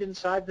find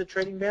inside the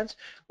trading bands?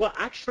 Well,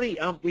 actually,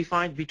 we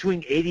find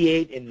between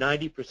 88 and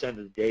 90% of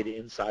the data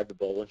inside the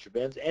Bollinger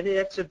Bands, and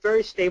it's a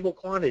very stable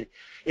quantity.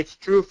 It's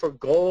true for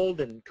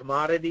gold and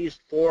commodities,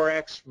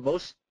 forex,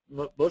 most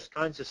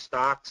kinds of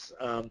stocks.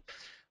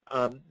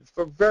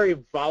 For very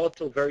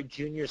volatile, very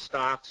junior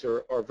stocks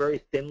or very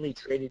thinly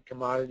traded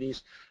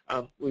commodities,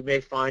 we may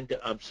find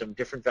some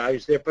different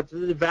values there. But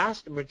the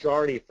vast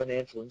majority of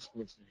financial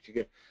instruments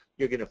that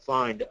you're going to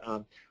find,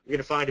 you're going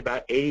to find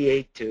about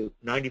 88 to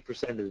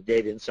 90% of the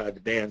data inside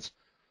the bands.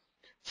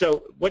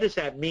 So what does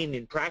that mean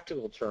in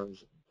practical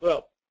terms?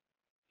 Well,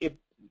 if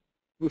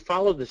we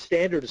follow the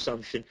standard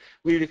assumption,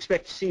 we would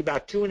expect to see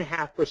about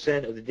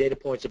 2.5% of the data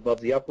points above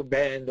the upper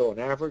band on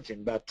average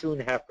and about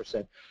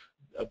 2.5%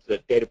 of the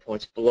data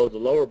points below the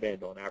lower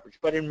band on average.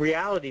 But in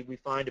reality, we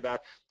find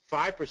about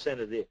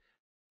 5% of the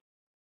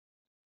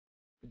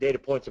data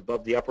points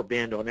above the upper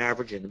band on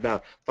average and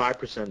about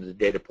 5% of the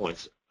data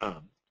points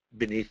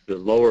beneath the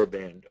lower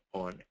band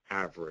on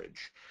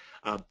average.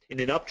 In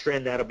an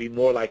uptrend, that'll be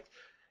more like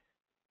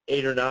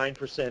 8 or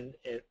 9%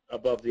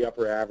 above the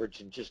upper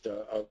average and just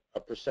a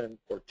percent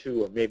or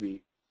two or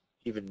maybe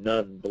even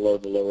none below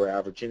the lower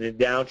average. In a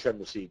downtrend,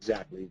 we'll see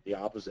exactly the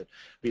opposite.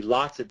 There'll be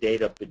lots of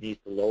data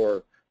beneath the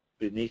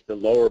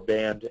lower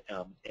band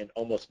and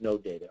almost no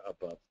data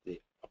above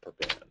the upper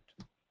band.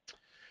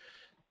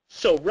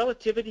 So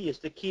relativity is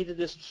the key to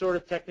this sort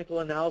of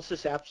technical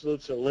analysis.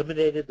 Absolutes are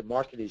eliminated. The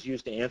market is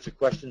used to answer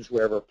questions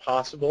wherever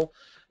possible.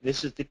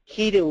 This is the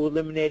key to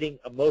eliminating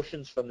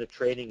emotions from the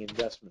trading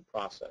investment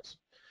process.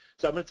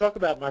 So I'm going to talk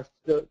about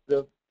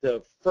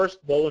the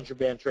first Bollinger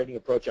Band trading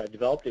approach I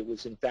developed. It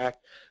was, in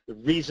fact, the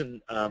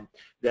reason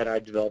that I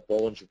developed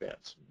Bollinger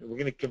Bands. We're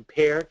going to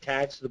compare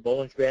tags to the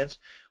Bollinger Bands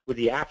with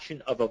the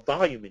action of a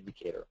volume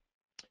indicator.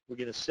 We're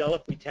going to sell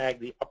if we tag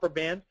the upper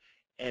band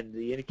and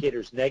the indicator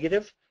is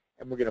negative,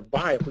 and we're going to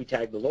buy if we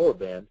tag the lower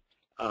band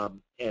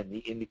and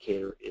the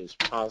indicator is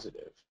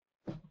positive.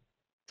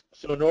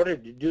 So in order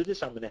to do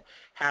this, I'm going to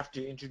have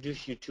to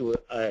introduce you to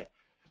a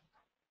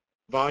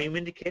volume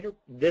indicator.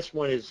 This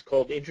one is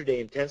called intraday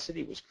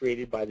intensity. It was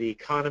created by the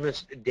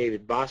economist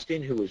David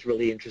Boston, who was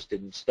really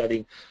interested in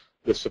studying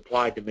the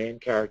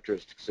supply-demand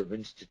characteristics of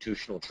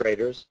institutional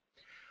traders.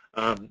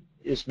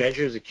 This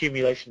measures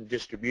accumulation and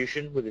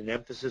distribution with an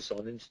emphasis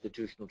on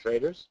institutional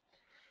traders.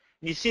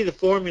 And you see the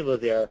formula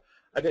there.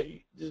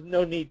 There's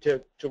no need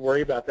to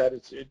worry about that.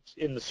 It's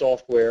in the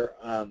software,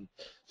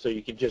 so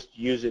you can just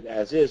use it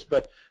as is.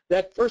 But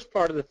that first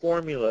part of the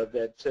formula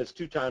that says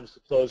 2 times the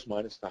close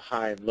minus the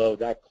high and low,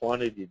 that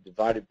quantity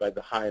divided by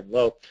the high and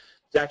low,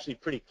 is actually a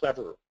pretty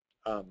clever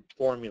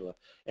formula,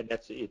 and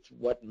it's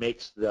what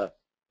makes the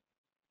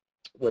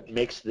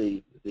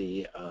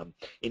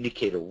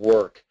indicator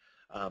work.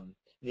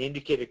 The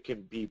indicator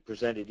can be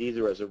presented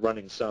either as a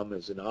running sum,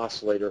 as an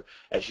oscillator,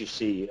 as you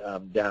see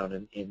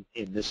down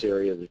in this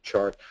area of the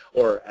chart,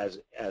 or as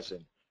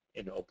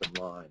an open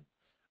line.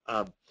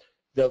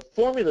 The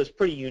formula is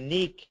pretty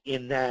unique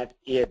in that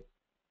it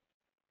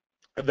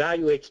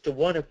evaluates to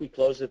 1 if we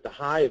close at the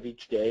high of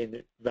each day, and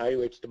it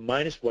evaluates to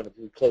 -1 if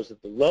we close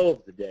at the low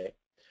of the day,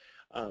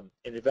 and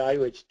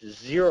evaluates to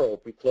 0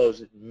 if we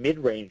close at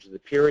mid-range of the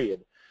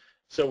period.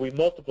 So we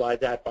multiply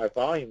that by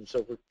volume. So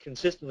if we're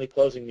consistently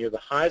closing near the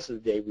highs of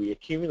the day, we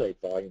accumulate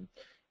volume.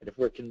 And if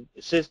we're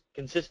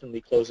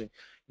consistently closing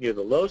near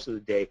the lows of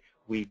the day,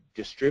 we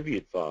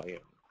distribute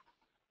volume.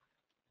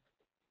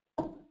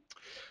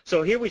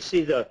 So here we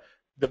see the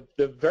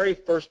very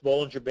first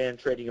Bollinger Band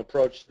trading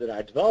approach that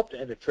I developed,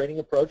 and a trading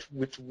approach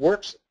which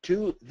works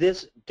to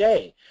this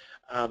day.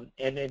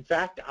 And in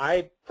fact,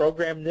 I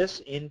programmed this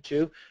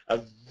into a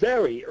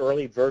very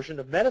early version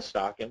of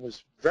MetaStock and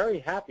was very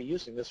happy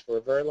using this for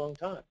a very long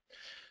time.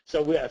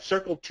 So we have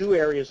circled 2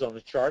 areas on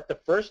the chart. The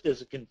first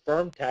is a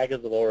confirmed tag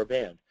of the lower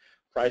band.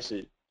 Price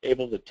is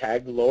able to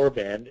tag the lower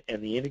band,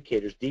 and the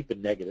indicators deep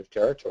in negative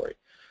territory.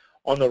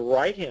 On the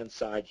right-hand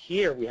side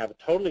here, we have a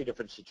totally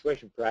different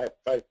situation.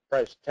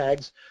 Price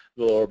tags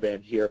the lower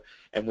band here,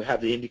 and we have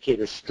the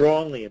indicators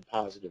strongly in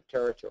positive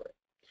territory.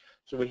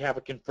 So we have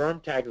a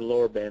confirmed tag of the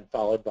lower band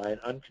followed by an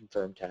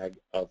unconfirmed tag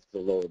of the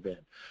lower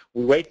band.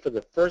 We wait for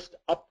the first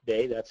up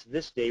day, that's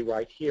this day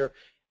right here,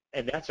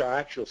 and that's our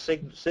actual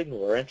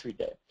signal or entry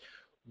day.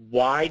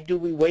 Why do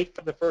we wait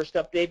for the first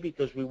up day?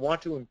 Because we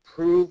want to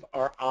improve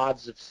our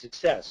odds of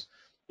success.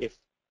 If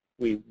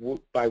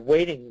by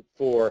waiting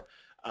for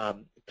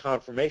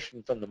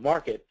confirmation from the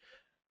market,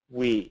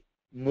 we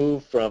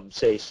move from,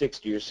 say,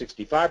 60 or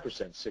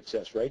 65%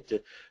 success rate to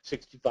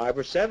 65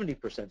 or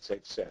 70%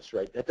 success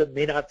rate. That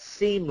may not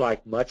seem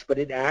like much, but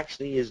it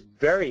actually is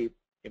very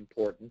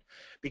important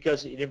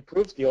because it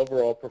improves the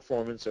overall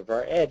performance of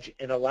our edge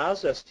and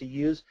allows us to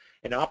use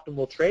an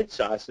optimal trade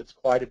size that's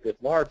quite a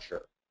bit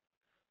larger.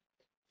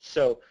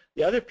 So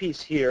the other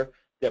piece here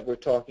that we're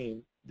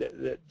talking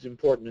that's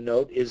important to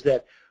note is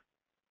that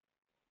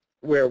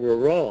where we're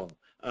wrong.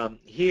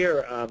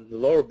 Here, the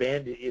lower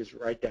band is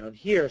right down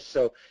here.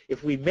 So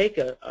if we make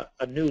a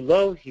new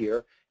low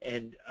here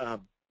and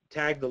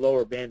tag the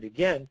lower band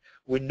again,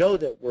 we know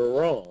that we're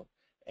wrong.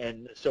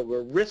 And so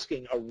we're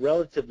risking a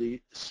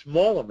relatively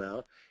small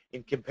amount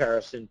in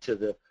comparison to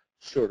the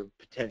sort of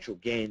potential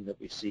gain that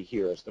we see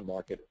here as the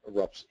market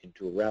erupts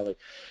into a rally.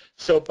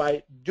 So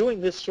by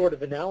doing this sort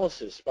of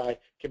analysis, by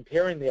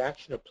comparing the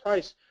action of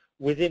price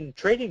within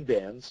trading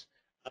bands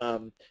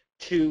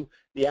to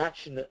the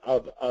action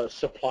of a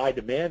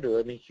supply-demand or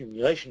an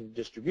accumulation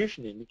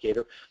distribution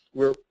indicator,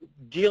 we're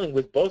dealing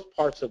with both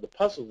parts of the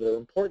puzzle that are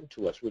important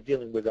to us. We're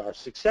dealing with our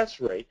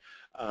success rate,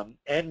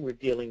 and we're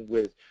dealing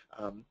with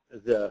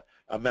the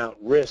amount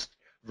risked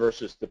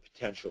versus the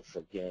potential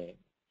for gain.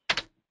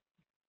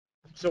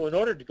 So in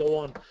order to go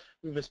on,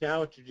 we must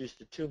now introduce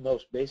the two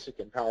most basic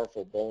and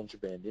powerful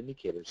Bollinger Band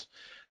indicators.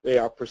 They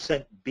are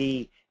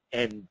 %B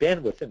and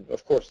bandwidth, and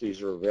of course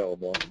these are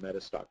available on the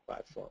MetaStock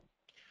platform.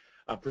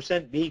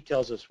 %B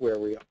tells us where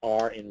we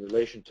are in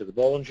relation to the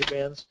Bollinger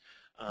Bands.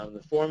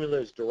 The formula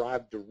is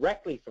derived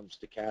directly from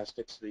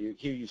stochastics.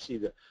 Here you see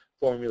the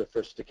formula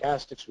for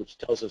stochastics, which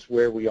tells us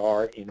where we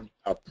are in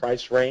a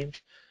price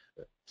range.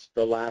 It's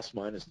the last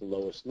minus the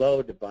lowest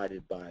low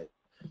divided by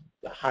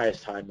the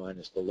highest high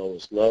minus the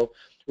lowest low.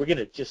 We're going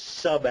to just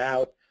sub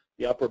out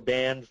the upper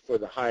band for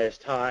the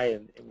highest high,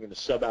 and we're going to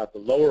sub out the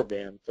lower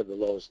band for the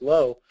lowest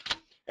low,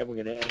 and we're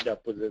going to end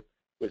up with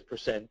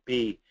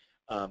 %B,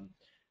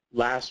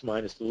 last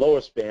minus the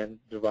lowest band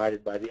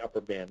divided by the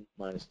upper band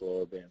minus the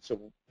lower band. So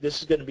this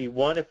is going to be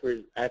 1 if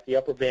we're at the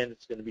upper band.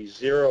 It's going to be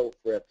 0 if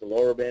we're at the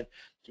lower band.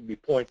 It's going to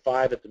be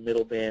 0.5 at the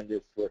middle band.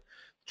 If we're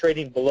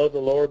trading below the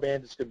lower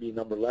band, it's going to be a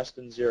number less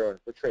than 0. And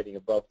if we're trading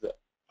above the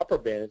upper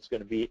band, it's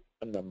going to be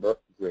a number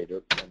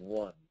greater than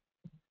 1.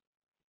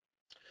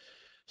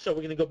 So we're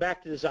going to go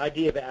back to this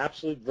idea of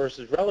absolute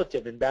versus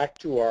relative and back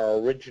to our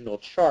original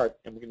chart,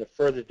 and we're going to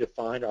further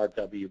define our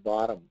W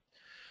bottom.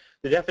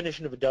 The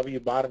definition of a W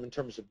bottom in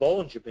terms of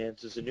Bollinger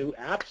Bands is a new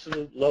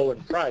absolute low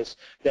in price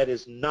that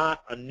is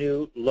not a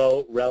new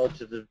low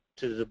relative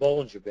to the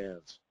Bollinger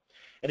Bands.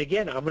 And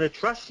again, I'm going to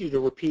trust you to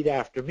repeat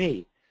after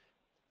me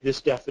this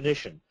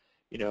definition.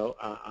 You know,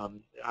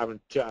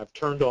 I've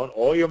turned on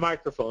all your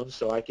microphones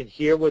so I can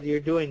hear whether you're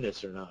doing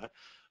this or not.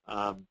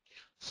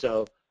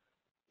 So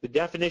the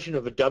definition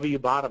of a W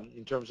bottom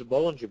in terms of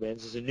Bollinger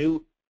Bands is a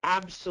new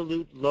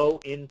absolute low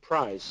in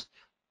price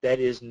that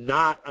is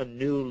not a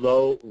new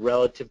low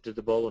relative to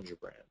the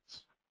Bollinger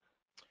Bands.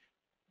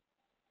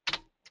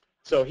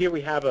 So here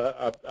we have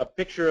a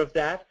picture of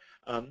that.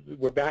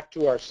 We're back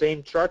to our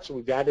same chart, so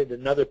we've added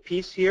another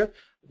piece here.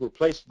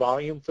 Replaced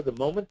volume for the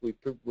moment. We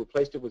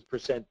replaced it with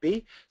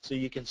 %B. So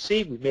you can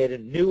see we made a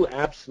new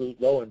absolute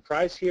low in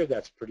price here.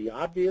 That's pretty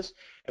obvious.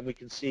 And we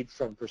can see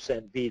from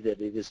 %B that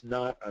it is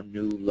not a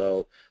new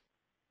low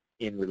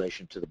in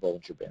relation to the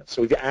Bollinger Band.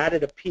 So we've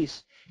added a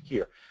piece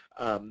here.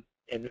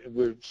 And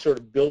we're sort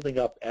of building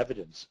up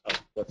evidence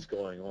of what's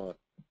going on.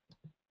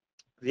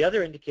 The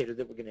other indicator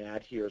that we're going to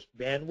add here is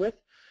bandwidth.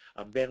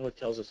 Bandwidth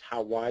tells us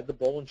how wide the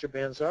Bollinger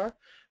Bands are.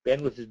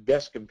 Bandwidth is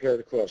best compared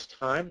across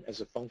time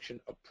as a function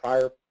of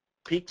prior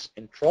peaks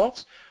and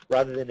troughs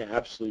rather than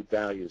absolute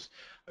values.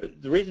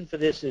 The reason for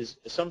this is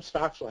some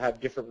stocks will have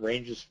different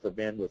ranges for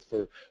bandwidth.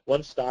 For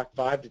one stock,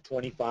 5 to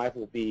 25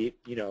 will be,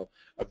 you know,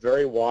 a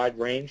very wide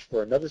range.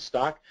 For another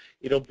stock,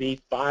 it'll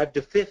be 5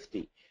 to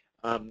 50.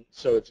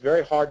 So it's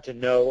very hard to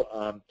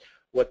know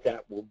what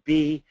that will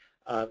be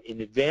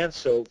in advance.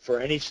 So for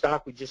any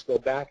stock, we just go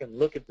back and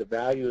look at the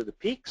value of the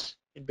peaks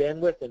in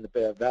bandwidth and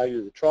the value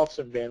of the troughs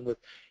in bandwidth,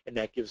 and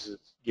that gives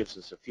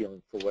us a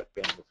feeling for what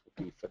bandwidth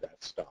will be for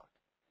that stock.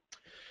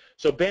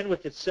 So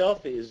bandwidth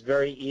itself is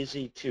very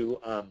easy to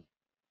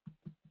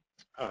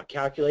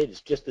calculate.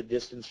 It's just the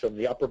distance from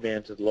the upper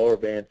band to the lower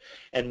band,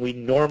 and we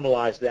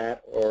normalize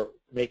that or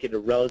make it a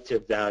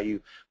relative value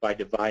by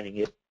dividing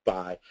it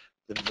by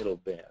the middle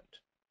band.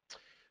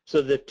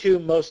 So the two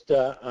most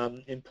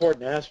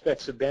important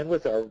aspects of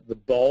bandwidth are the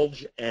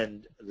bulge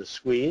and the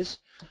squeeze.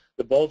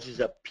 The bulge is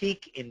a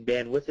peak in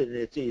bandwidth, and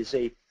it is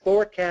a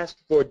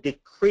forecast for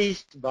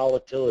decreased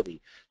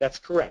volatility. That's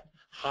correct.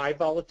 High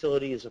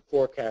volatility is a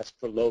forecast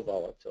for low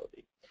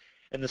volatility.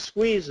 And the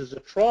squeeze is a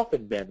trough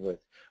in bandwidth,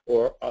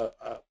 or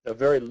a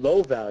very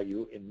low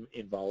value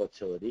in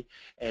volatility,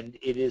 and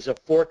it is a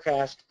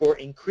forecast for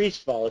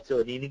increased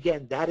volatility. And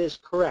again, that is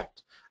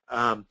correct.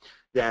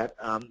 That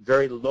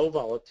very low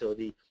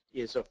volatility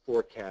is a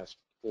forecast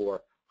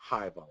for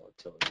high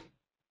volatility.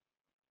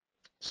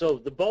 So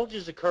the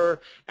bulges occur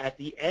at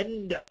the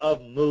end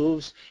of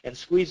moves, and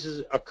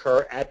squeezes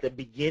occur at the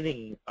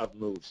beginning of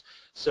moves.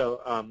 So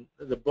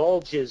the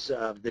bulge is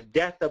the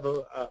death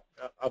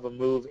of a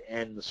move,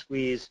 and the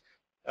squeeze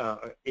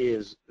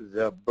is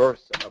the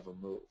birth of a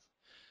move.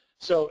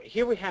 So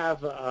here we have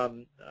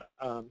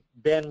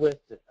bandwidth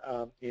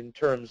in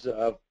terms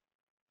of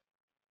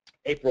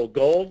April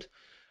gold.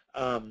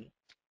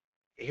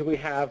 Here we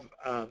have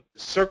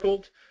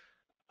circled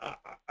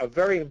a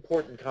very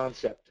important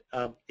concept.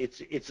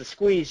 It's a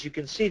squeeze. You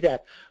can see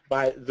that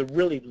by the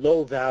really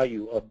low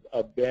value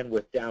of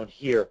bandwidth down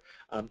here.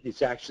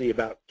 It's actually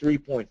about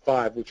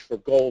 3.5, which for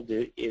gold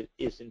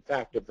is in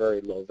fact a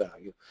very low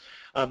value.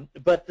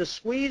 But the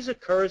squeeze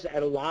occurs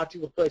at a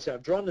logical place.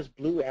 I've drawn this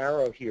blue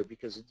arrow here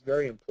because it's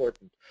very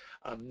important.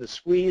 The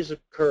squeeze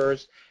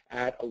occurs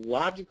at a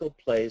logical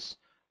place,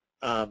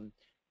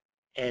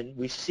 and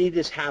we see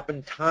this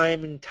happen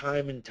time and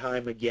time and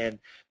time again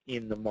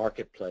in the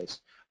marketplace.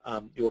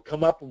 It will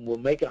come up and we'll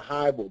make a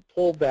high, we'll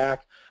pull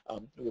back,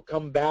 we'll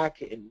come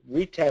back and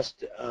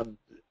retest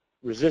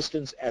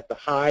resistance at the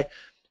high.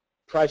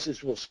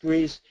 Prices will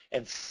squeeze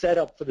and set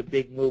up for the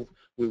big move.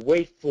 We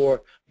wait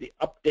for the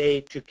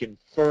update to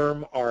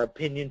confirm our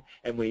opinion,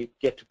 and we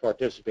get to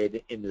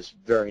participate in this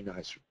very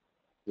nice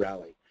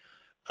rally.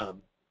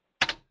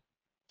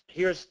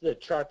 Here's the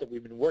chart that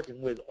we've been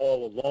working with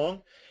all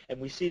along, and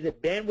we see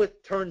that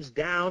bandwidth turns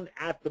down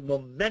at the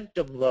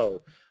momentum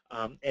low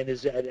and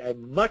is at a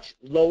much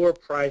lower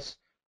price,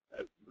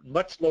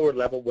 much lower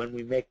level when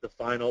we make the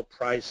final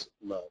price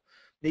low.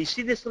 Now you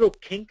see this little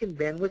kink in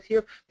bandwidth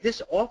here?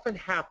 This often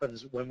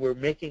happens when we're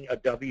making a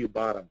W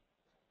bottom.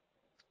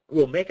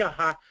 We'll make a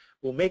high,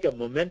 we'll make a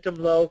momentum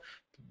low,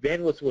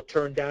 bandwidth will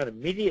turn down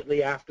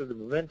immediately after the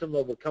momentum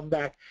low, will come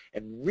back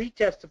and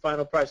retest the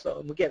final price low,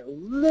 and we get a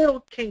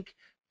little kink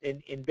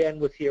in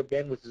bandwidth here.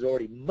 Bandwidth is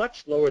already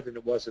much lower than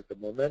it was at the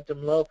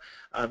momentum low,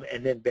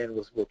 and then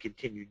bandwidth will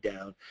continue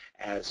down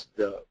as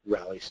the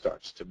rally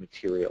starts to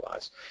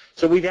materialize.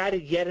 So we've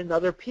added yet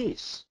another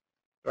piece,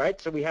 right?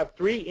 So we have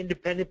 3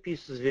 independent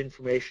pieces of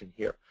information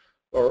here,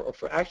 or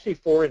actually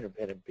 4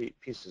 independent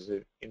pieces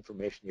of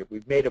information here.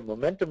 We've made a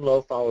momentum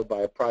low followed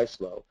by a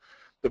price low.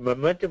 The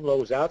momentum low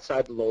was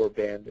outside the lower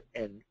band,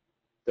 and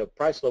the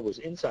price low was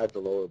inside the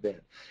lower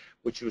band,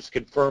 which was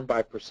confirmed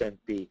by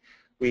 %B.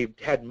 We've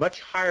had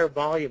much higher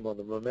volume on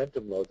the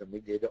momentum low than we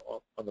did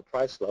on the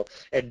price low,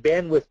 and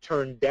bandwidth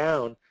turned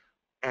down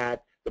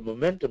at the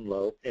momentum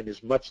low and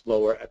is much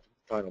lower at the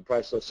final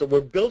price low. So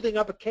we're building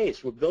up a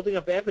case. We're building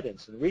up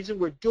evidence. And the reason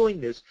we're doing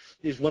this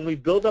is when we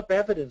build up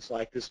evidence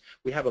like this,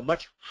 we have a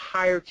much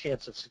higher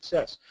chance of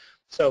success.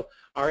 So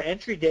our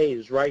entry day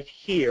is right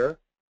here.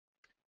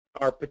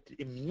 Our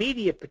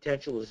immediate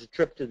potential is a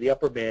trip to the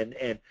upper band,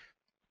 and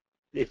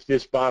if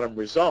this bottom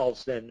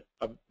resolves, then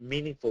a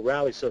meaningful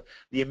rally. So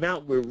the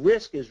amount we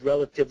risk is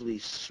relatively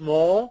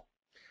small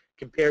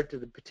compared to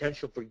the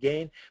potential for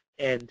gain,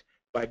 and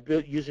by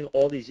using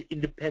all these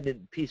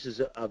independent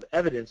pieces of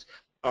evidence,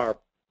 our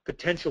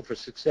potential for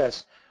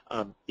success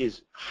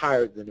is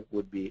higher than it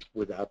would be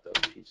without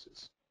those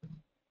pieces.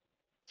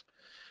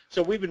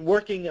 So we've been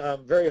working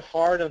very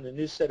hard on the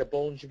new set of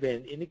Bollinger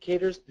Band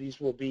indicators. These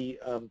will be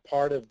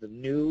part of the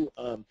new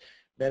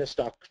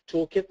MetaStock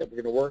toolkit that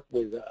we're going to work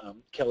with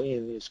Kelly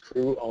and his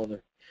crew on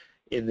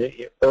in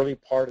the early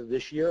part of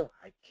this year.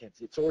 I can't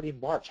see, it's already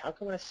March. How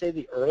can I say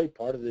the early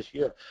part of this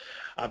year?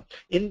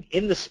 In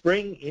the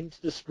spring, into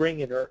the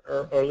spring and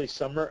early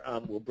summer,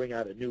 we'll bring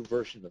out a new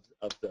version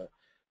of the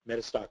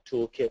MetaStock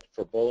toolkit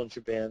for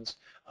Bollinger Bands.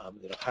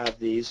 It'll have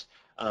these.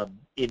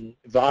 In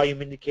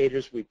volume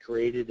indicators, we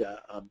created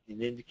an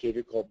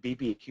indicator called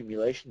BB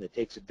accumulation that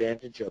takes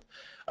advantage of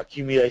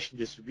accumulation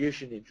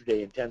distribution,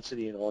 intraday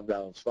intensity, and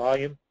on-balance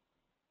volume.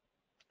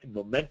 In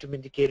momentum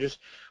indicators,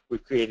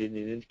 we've created an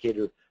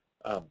indicator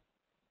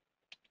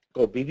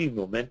called BB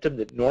momentum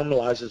that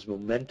normalizes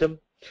momentum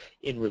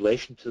in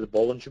relation to the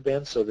Bollinger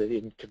Band, so that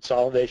in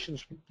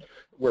consolidations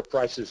where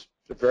prices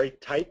are very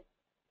tight,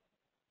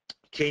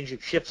 changing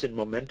shifts in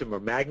momentum are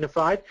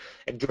magnified,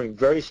 and during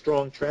very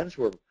strong trends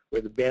where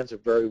the bands are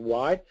very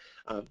wide,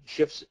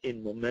 shifts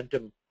in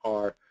momentum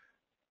are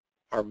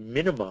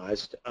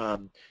minimized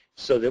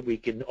so that we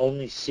can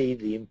only see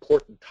the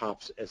important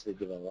tops as they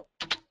develop.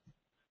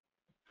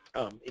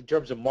 In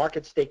terms of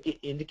market state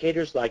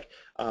indicators like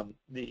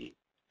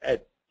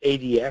at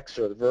ADX,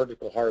 or the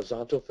vertical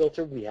horizontal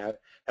filter, we have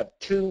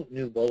 2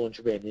 new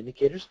Bollinger Band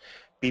indicators,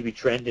 BB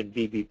trend and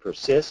BB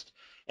persist.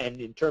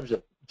 And in terms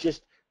of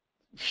just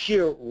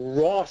sheer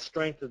raw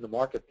strength in the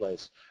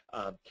marketplace,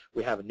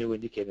 we have a new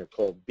indicator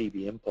called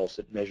BB impulse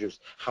that measures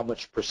how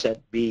much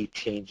 %B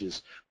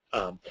changes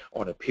on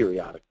a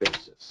periodic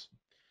basis.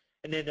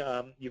 And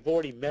then you've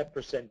already met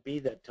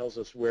 %B. That tells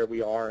us where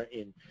we are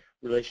in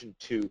relation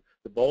to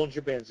the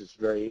Bollinger Bands. It's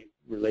very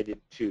related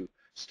to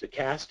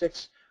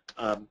stochastics.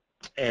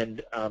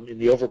 And in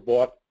the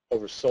overbought,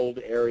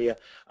 oversold area,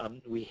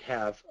 we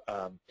have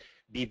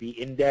BB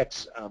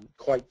index,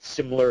 quite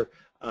similar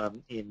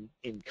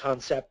in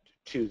concept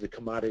to the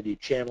commodity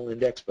channel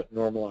index, but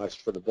normalized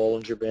for the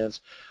Bollinger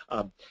Bands.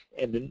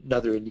 And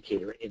another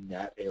indicator in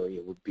that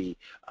area would be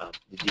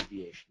the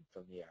deviation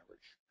from the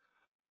average.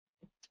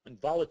 In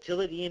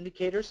volatility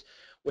indicators,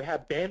 we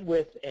have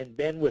bandwidth and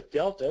bandwidth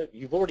delta.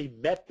 You've already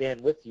met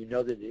bandwidth. You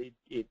know that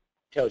it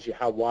tells you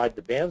how wide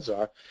the bands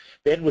are.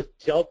 Bandwidth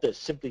delta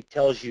simply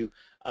tells you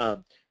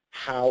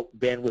how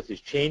bandwidth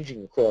is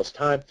changing across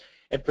time.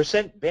 And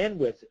percent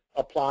bandwidth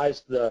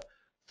applies the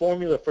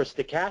formula for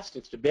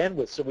stochastics to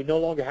bandwidth, so we no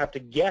longer have to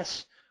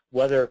guess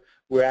whether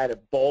we're at a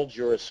bulge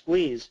or a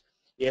squeeze.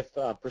 If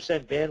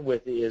percent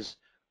bandwidth is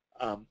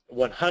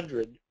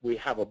 100, we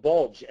have a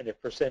bulge, and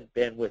if percent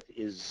bandwidth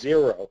is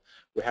 0,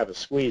 we have a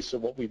squeeze. So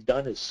what we've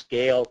done is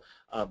scale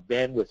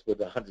bandwidth with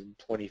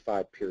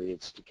 125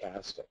 period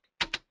stochastic.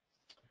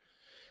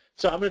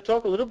 So I'm going to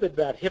talk a little bit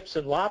about hips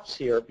and lops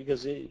here,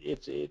 because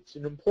it's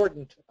an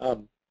important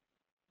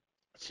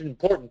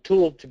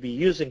tool to be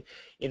using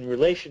in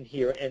relation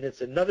here, and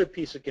it's another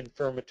piece of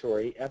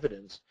confirmatory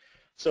evidence.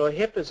 So a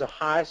hip is a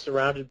high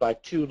surrounded by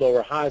 2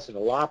 lower highs, and a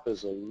lop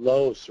is a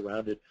low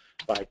surrounded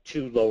by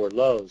 2 lower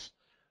lows.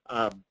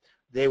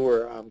 They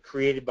were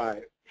created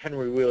by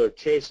Henry Wheeler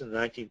Chase in the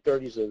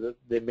 1930s. So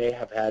they may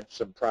have had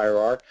some prior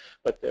art,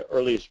 but the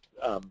earliest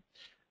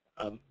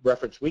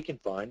reference we can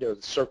find are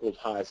the circled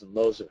highs and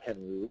lows of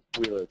Henry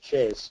Wheeler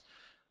Chase.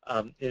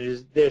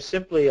 There's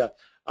simply a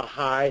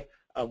high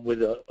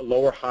with a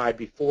lower high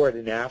before it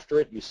and after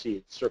it. You see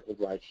it circled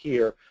right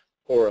here,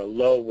 or a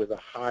low with a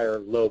higher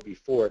low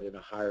before it and a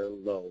higher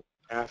low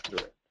after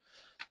it.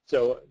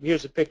 So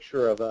here's a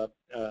picture of a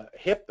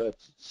hip.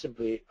 It's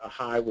simply a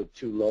high with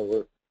 2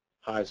 lower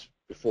highs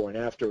before and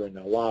after, and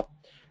a lop,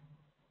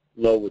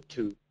 low with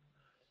 2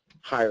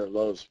 higher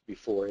lows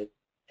before it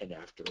and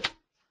after it.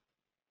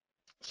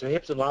 So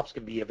hips and lops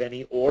can be of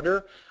any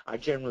order. I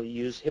generally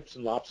use hips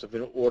and lops of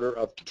an order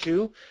of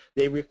 2.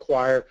 They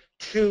require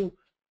 2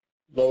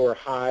 lower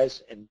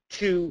highs and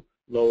 2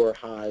 lower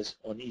highs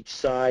on each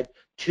side,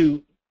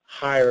 2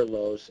 higher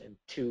lows and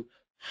 2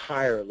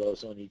 higher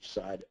lows on each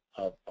side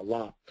of a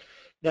lop.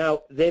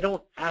 Now, they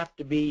don't have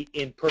to be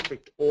in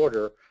perfect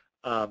order.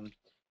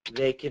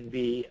 They can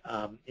be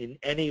in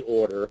any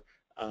order.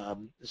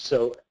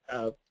 So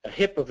a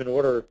hip of an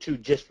order of 2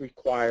 just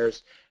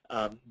requires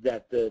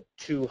that the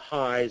 2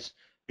 highs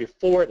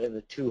before it and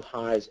the 2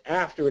 highs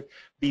after it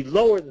be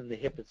lower than the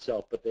hip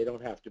itself, but they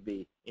don't have to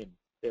be in.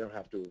 They don't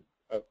have to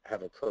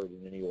have occurred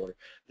in any order.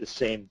 The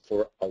same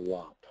for a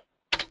lop.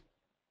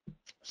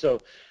 So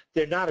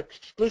they're not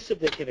exclusive.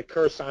 They can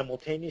occur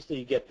simultaneously.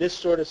 You get this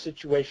sort of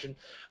situation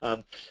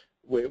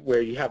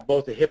where you have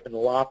both a hip and a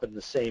lop in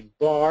the same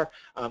bar.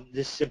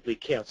 This simply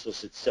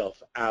cancels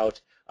itself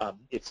out.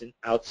 It's an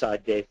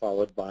outside day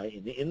followed by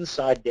an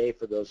inside day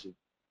for those of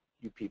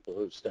you people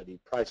who have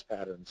studied price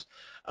patterns.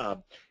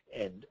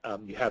 And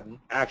you have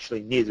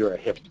actually neither a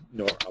hip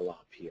nor a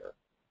lop here.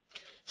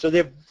 So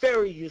they're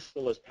very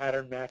useful as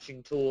pattern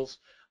matching tools.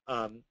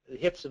 The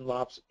hips and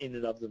lops in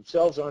and of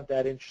themselves aren't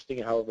that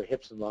interesting. However,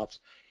 hips and lops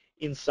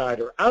inside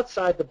or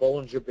outside the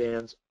Bollinger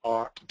Bands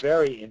are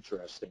very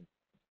interesting.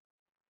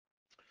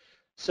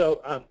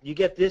 So you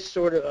get this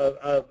sort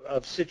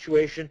of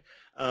situation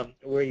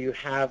where you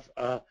have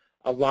a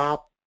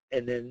lop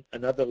and then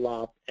another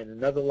lop and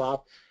another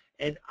lop.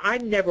 And I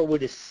never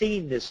would have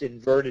seen this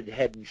inverted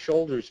head and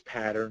shoulders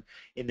pattern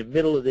in the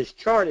middle of this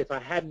chart if I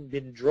hadn't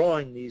been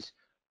drawing these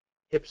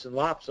hips and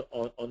lops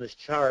on this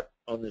chart.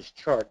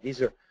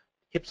 These are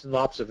hips and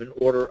lops of an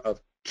order of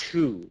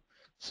 2.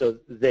 So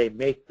they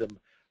make them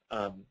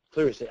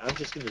clear. I'm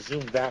just going to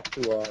zoom back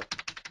to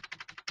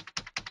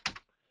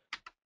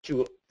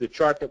the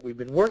chart that we've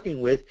been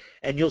working with,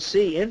 and you'll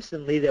see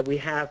instantly that we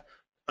have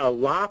a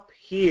lop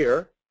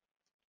here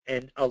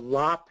and a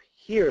lop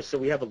here. So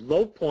we have a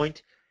low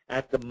point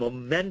at the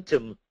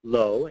momentum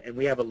low, and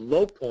we have a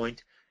low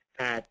point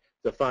at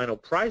the final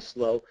price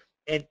low,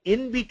 and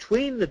in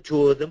between the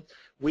two of them,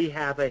 we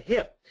have a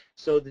hip.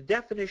 So the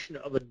definition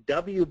of a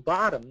W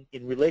bottom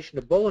in relation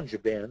to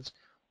Bollinger Bands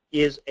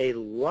is a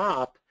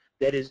lop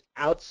that is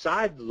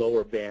outside the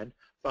lower band,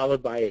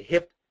 followed by a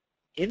hip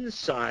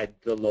inside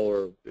the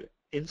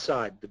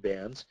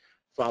bands,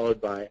 followed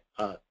by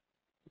a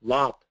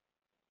lop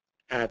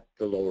at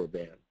the lower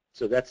band.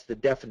 So that's the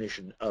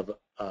definition of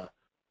a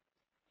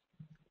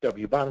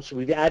W bottom. So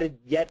we've added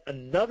yet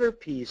another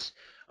piece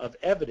of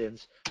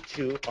evidence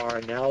to our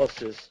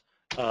analysis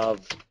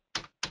of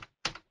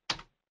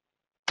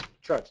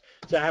charts.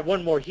 So I have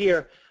one more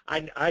here.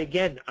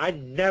 Again, I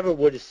never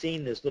would have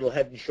seen this little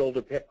head and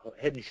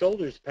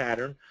shoulders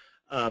pattern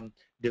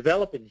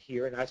developing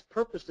here, and I was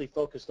purposely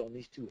focused on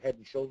these 2 head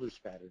and shoulders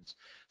patterns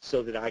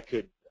so that I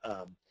could,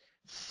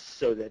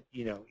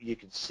 you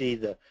can see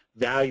the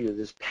value of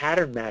this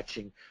pattern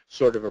matching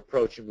sort of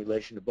approach in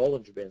relation to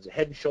Bollinger Bands. A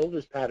head and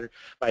shoulders pattern,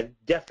 by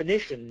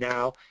definition,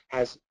 now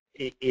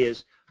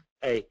it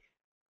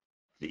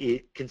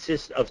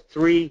consists of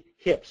 3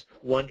 hips,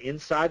 one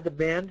inside the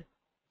band,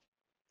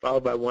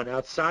 followed by one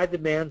outside the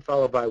band,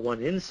 followed by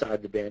one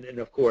inside the band, and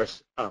of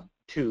course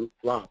 2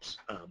 lops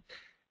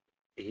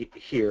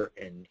here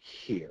and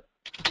here.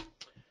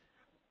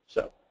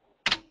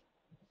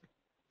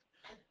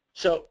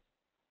 So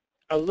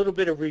a little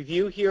bit of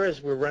review here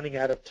as we're running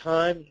out of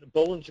time.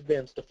 Bollinger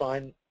Bands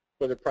define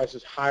whether price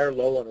is high or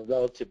low on a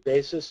relative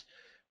basis.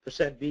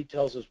 Percent B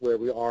tells us where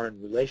we are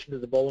in relation to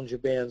the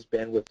Bollinger Bands.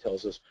 Bandwidth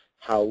tells us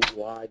how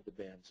wide the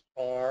bands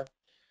are.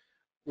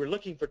 We're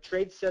looking for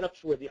trade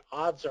setups where the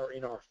odds are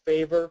in our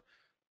favor.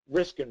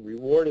 Risk and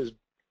reward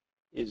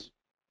is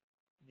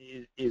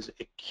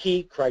a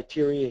key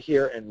criteria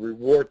here, and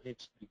reward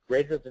needs to be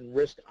greater than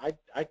risk,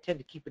 I tend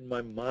to keep in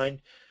my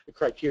mind the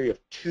criteria of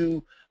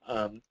 2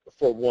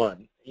 for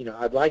 1. You know,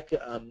 I'd like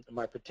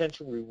my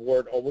potential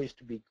reward always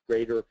to be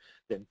greater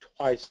than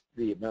twice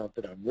the amount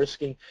that I'm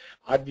risking.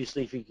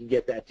 Obviously, if you can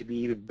get that to be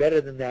even better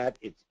than that,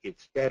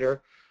 it's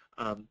better.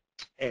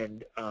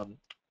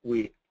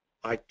 We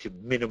like to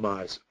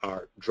minimize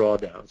our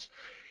drawdowns.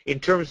 In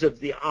terms of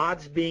the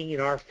odds being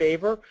in our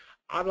favor,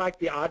 I'd like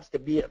the odds to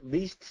be at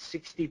least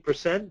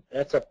 60%.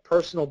 That's a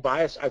personal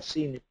bias. I've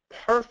seen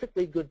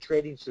perfectly good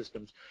trading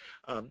systems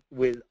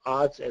with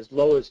odds as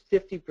low as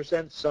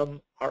 50%.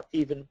 Some are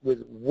even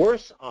with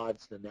worse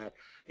odds than that,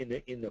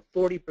 in the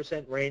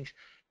 40% range,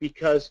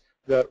 because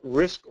the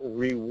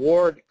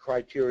risk-reward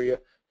criteria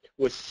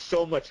was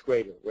so much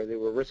greater, where they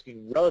were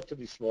risking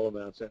relatively small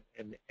amounts,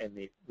 and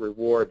the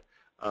reward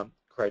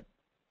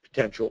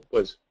potential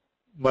was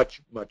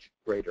much, much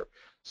greater.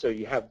 So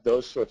you have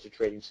those sorts of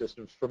trading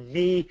systems. For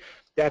me,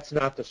 that's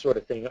not the sort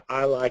of thing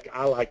I like.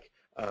 I like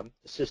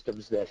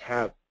systems that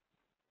have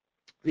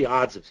the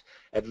odds of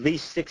at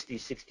least 60,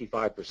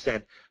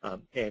 65%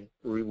 and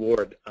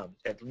reward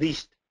at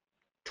least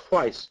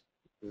twice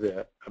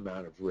the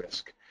amount of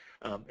risk.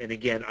 And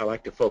again, I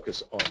like to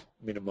focus on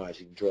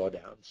minimizing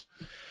drawdowns.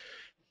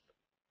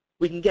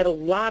 We can get a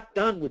lot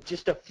done with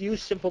just a few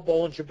simple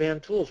Bollinger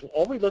Band tools.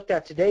 All we looked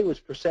at today was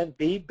percent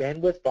B,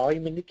 bandwidth,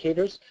 volume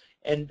indicators,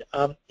 and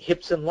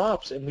hips and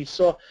lops. And we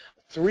saw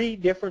 3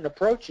 different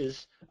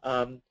approaches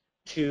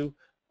to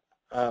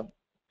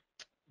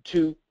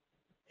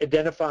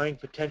identifying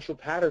potential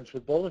patterns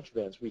with Bollinger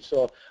Bands. We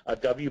saw a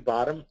W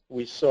bottom.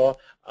 We saw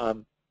a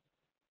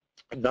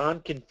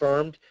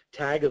non-confirmed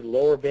tag of the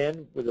lower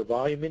band with a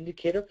volume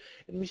indicator.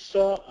 And we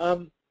saw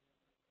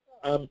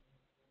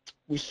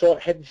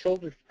head and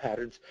shoulders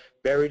patterns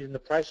buried in the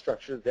price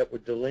structure that were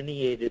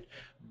delineated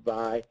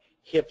by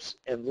hips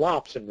and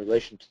lops in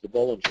relation to the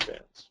Bollinger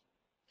Bands.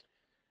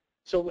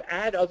 So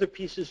add other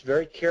pieces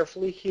very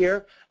carefully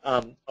here.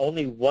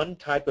 Only one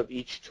type of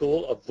each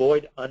tool.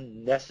 Avoid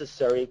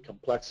unnecessary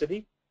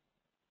complexity.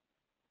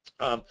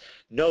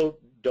 No,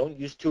 don't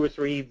use 2 or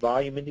 3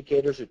 volume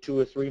indicators or 2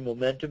 or 3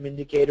 momentum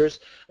indicators.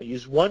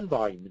 Use 1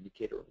 volume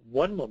indicator,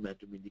 1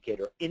 momentum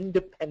indicator,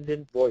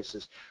 independent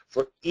voices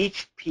for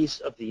each piece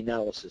of the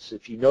analysis.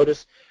 If you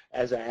notice,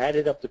 as I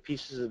added up the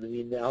pieces of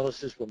the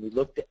analysis when we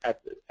looked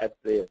at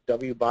the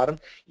W bottom,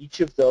 each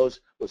of those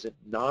was a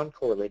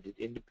non-correlated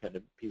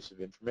independent piece of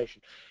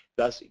information.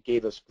 Thus, it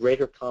gave us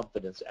greater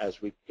confidence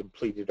as we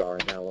completed our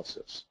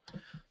analysis.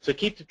 So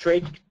keep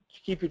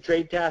your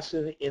trade tasks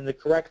in the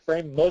correct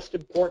frame. Most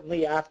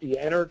importantly, after you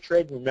enter a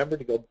trade, remember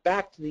to go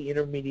back to the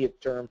intermediate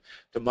term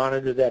to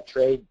monitor that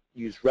trade.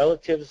 Use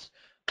relatives,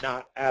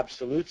 not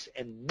absolutes,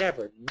 and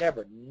never,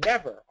 never,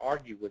 never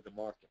argue with the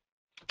market.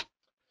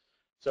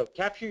 So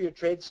capture your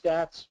trade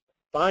stats.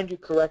 Find your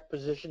correct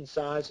position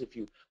size. If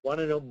you want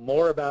to know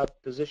more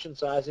about position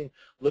sizing,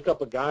 look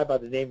up a guy by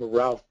the name of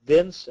Ralph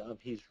Vince.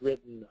 He's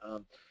written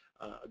a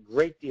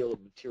great deal of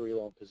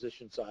material on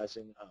position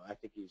sizing. I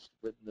think he's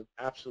written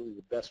absolutely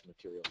the best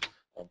material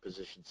on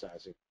position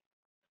sizing.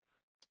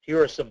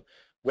 Here are some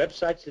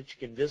websites that you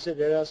can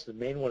visit at us. The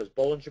main one is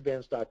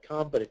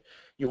BollingerBands.com, but if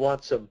you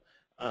want some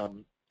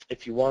Bollinger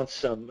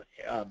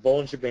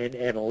Band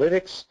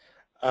analytics,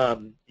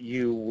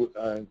 you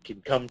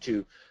can come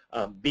to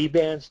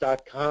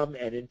bbands.com,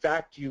 and in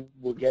fact, you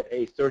will get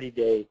a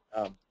 30-day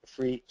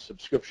free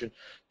subscription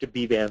to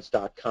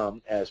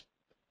bbands.com as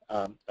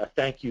a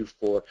thank you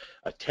for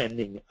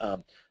attending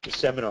the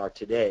seminar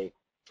today.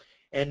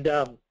 And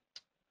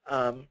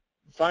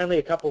finally,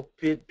 a couple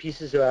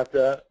pieces about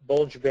the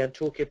Bollinger Band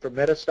Toolkit for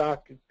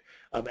MetaStock.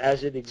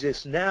 As it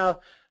exists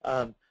now,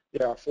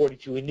 there are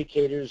 42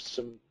 indicators,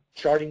 some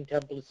charting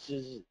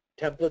templates,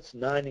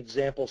 9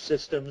 example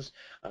systems,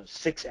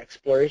 6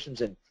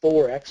 explorations, and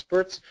 4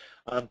 experts.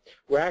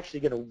 We're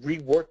actually going to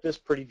rework this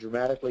pretty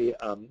dramatically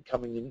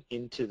coming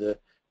into the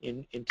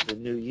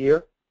new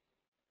year.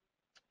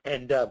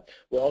 And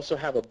we'll also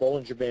have a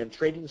Bollinger Band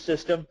trading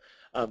system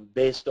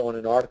based on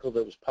an article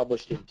that was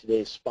published in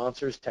today's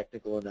sponsors,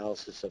 Technical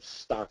Analysis of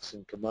Stocks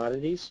and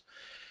Commodities.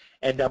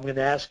 And I'm going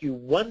to ask you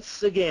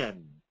once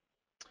again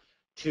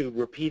to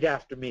repeat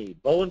after me.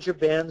 Bollinger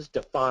Bands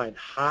define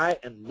high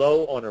and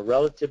low on a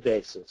relative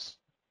basis.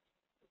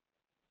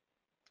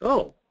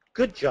 Oh,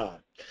 good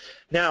job.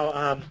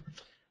 Now,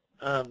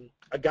 a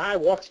guy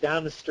walks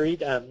down the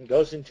street and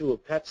goes into a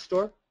pet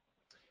store.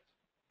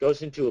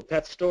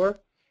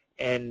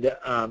 And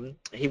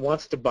he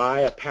wants to buy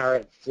a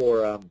parrot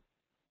for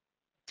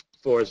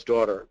his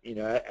daughter, you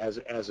know,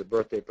 as a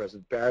birthday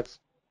present. Parrot's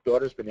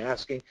daughter's been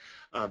asking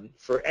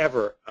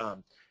forever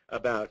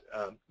about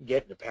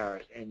getting a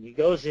parrot, and he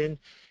goes in,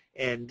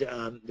 and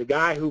the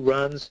guy who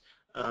runs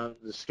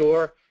the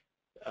store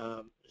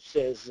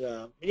says,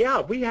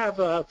 "Yeah, we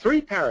have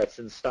 3 parrots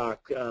in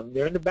stock.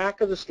 They're in the back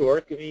of the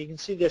store. You can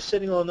see they're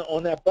sitting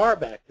on that bar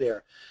back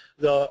there.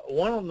 The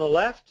one on the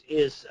left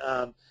is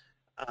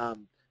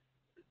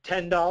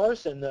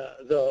 $10, and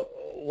the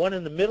one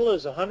in the middle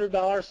is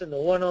 $100, and the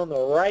one on the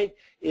right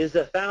is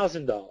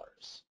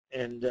 $1,000.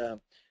 And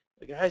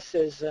the guy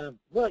says,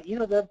 well, you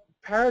know, the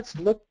parrots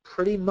look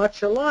pretty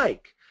much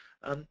alike.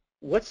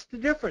 What's the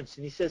difference?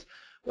 And he says,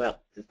 well,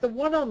 the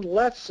one on the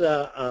left's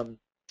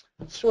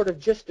sort of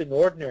just an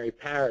ordinary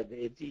parrot.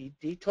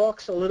 He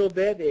talks a little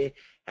bit. He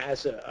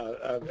has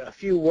a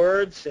few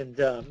words, and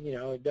you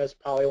know, he does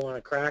probably want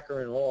a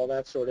cracker and all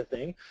that sort of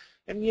thing.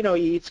 And you know,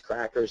 he eats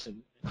crackers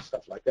and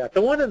stuff like that.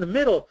 The one in the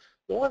middle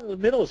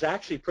is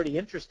actually pretty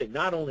interesting.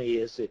 Not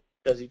only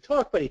does he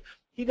talk, but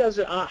he does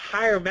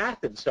higher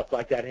math and stuff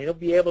like that, and he'll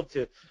be able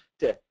to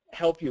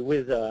help you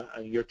with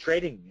your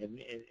trading and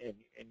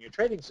your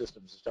trading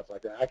systems and stuff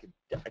like that. I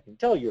can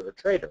tell you're a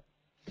trader.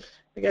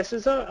 The guy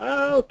says,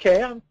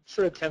 okay, I'm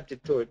sort of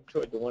tempted toward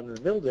the one in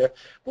the middle there.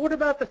 But what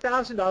about the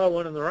 $1,000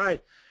 one on the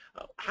right?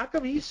 How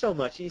come he's so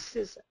much? He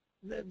says,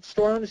 the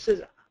store owner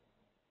says,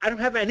 I don't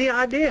have any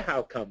idea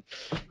how come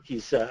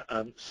he's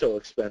so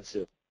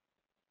expensive.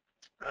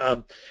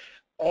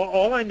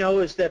 All I know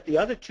is that the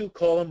other two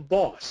call him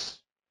boss.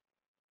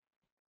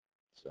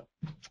 So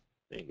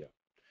there you go.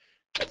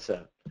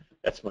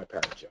 That's my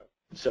parrot joke.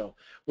 So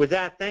with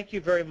that, thank you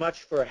very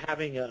much for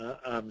having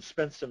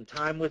spent some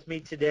time with me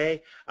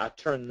today. I'll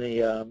turn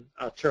the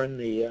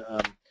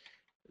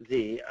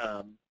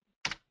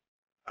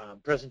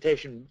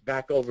presentation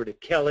back over to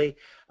Kelly.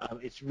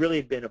 It's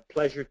really been a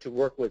pleasure to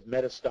work with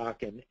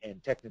MetaStock and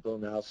technical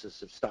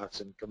analysis of stocks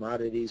and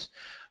commodities.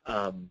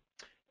 I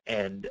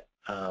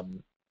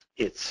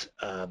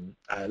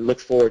look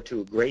forward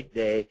to a great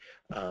day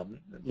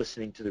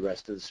listening to the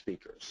rest of the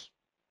speakers.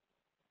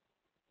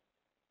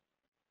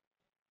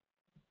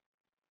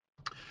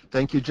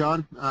 Thank you,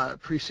 John.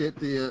 Appreciate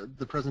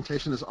the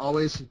presentation as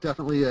always.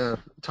 Definitely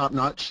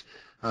top-notch.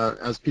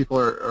 As people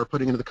are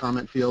putting into the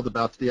comment field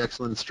about the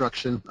excellent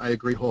instruction, I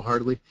agree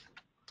wholeheartedly.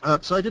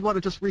 So I did want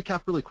to just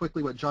recap really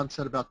quickly what John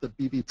said about the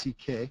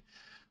BBTK.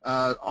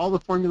 All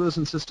the formulas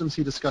and systems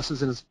he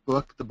discusses in his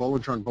book, The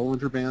Bollinger on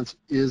Bollinger Bands,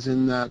 is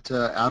in that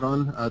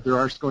add-on. There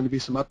are going to be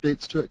some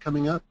updates to it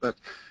coming up, but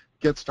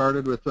get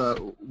started with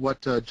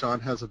what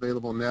John has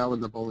available now in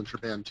the Bollinger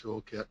Band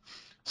toolkit.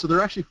 So there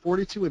are actually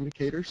 42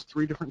 indicators,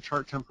 3 different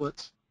chart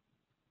templates,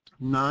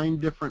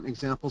 9 different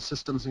example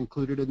systems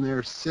included in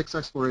there, 6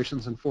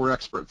 explorations, and 4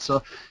 experts.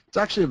 So it's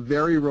actually a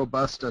very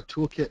robust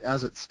toolkit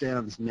as it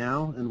stands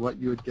now and what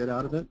you would get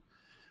out of it.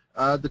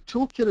 The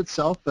toolkit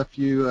itself, if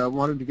you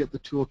wanted to get the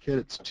toolkit,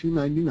 it's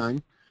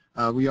 $299.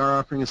 We are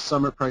offering a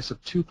summer price of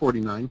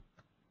 $249.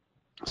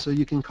 So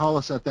you can call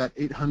us at that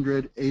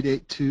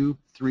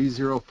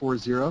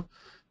 800-882-3040.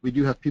 We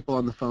do have people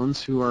on the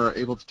phones who are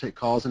able to take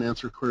calls and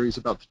answer queries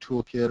about the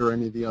toolkit or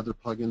any of the other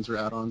plugins or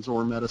add-ons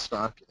or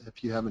MetaStock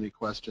if you have any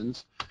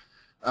questions.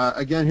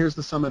 Again, here's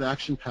the Summit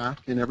Action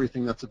Pack and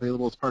everything that's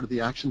available as part of the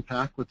Action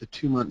Pack with the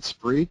 2 months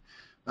free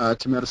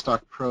to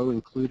MetaStock Pro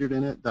included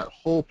in it. That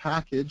whole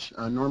package,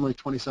 normally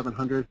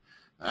 $2,700,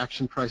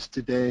 action price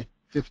today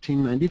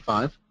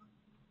 $1,595.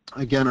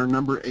 Again, our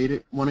number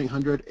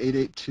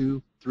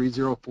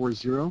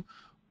 1-800-882-3040,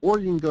 or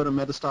you can go to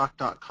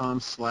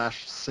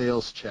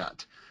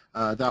metastock.com/saleschat.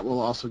 That will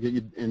also get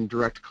you in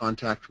direct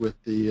contact with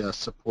the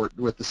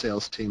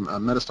sales team,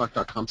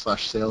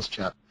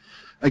 metastock.com/saleschat.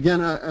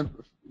 Again,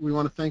 we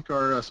want to thank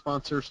our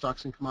sponsor,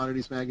 Stocks and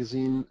Commodities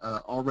Magazine.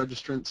 All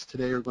registrants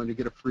today are going to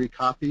get a free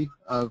copy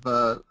of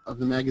the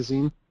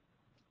magazine.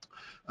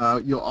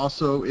 You'll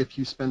also, if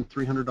you spend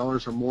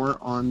 $300 or more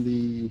on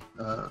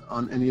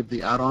any of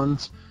the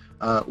add-ons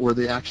or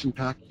the Action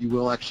Pack, you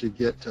will actually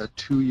get a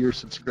 2-year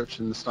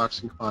subscription to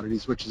Stocks and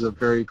Commodities, which is a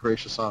very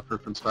gracious offer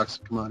from Stocks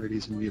and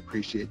Commodities, and we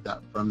appreciate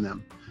that from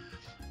them.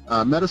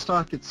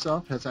 MetaStock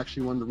itself has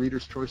actually won the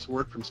Reader's Choice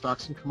Award from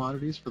Stocks and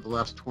Commodities for the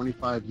last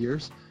 25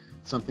 years,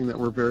 something that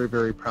we're very,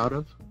 very proud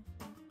of.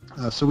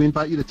 So we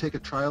invite you to take a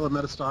trial of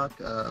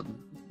MetaStock.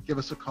 Give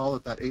us a call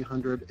at that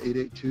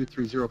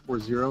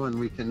 800-882-3040, and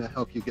we can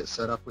help you get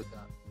set up with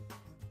that.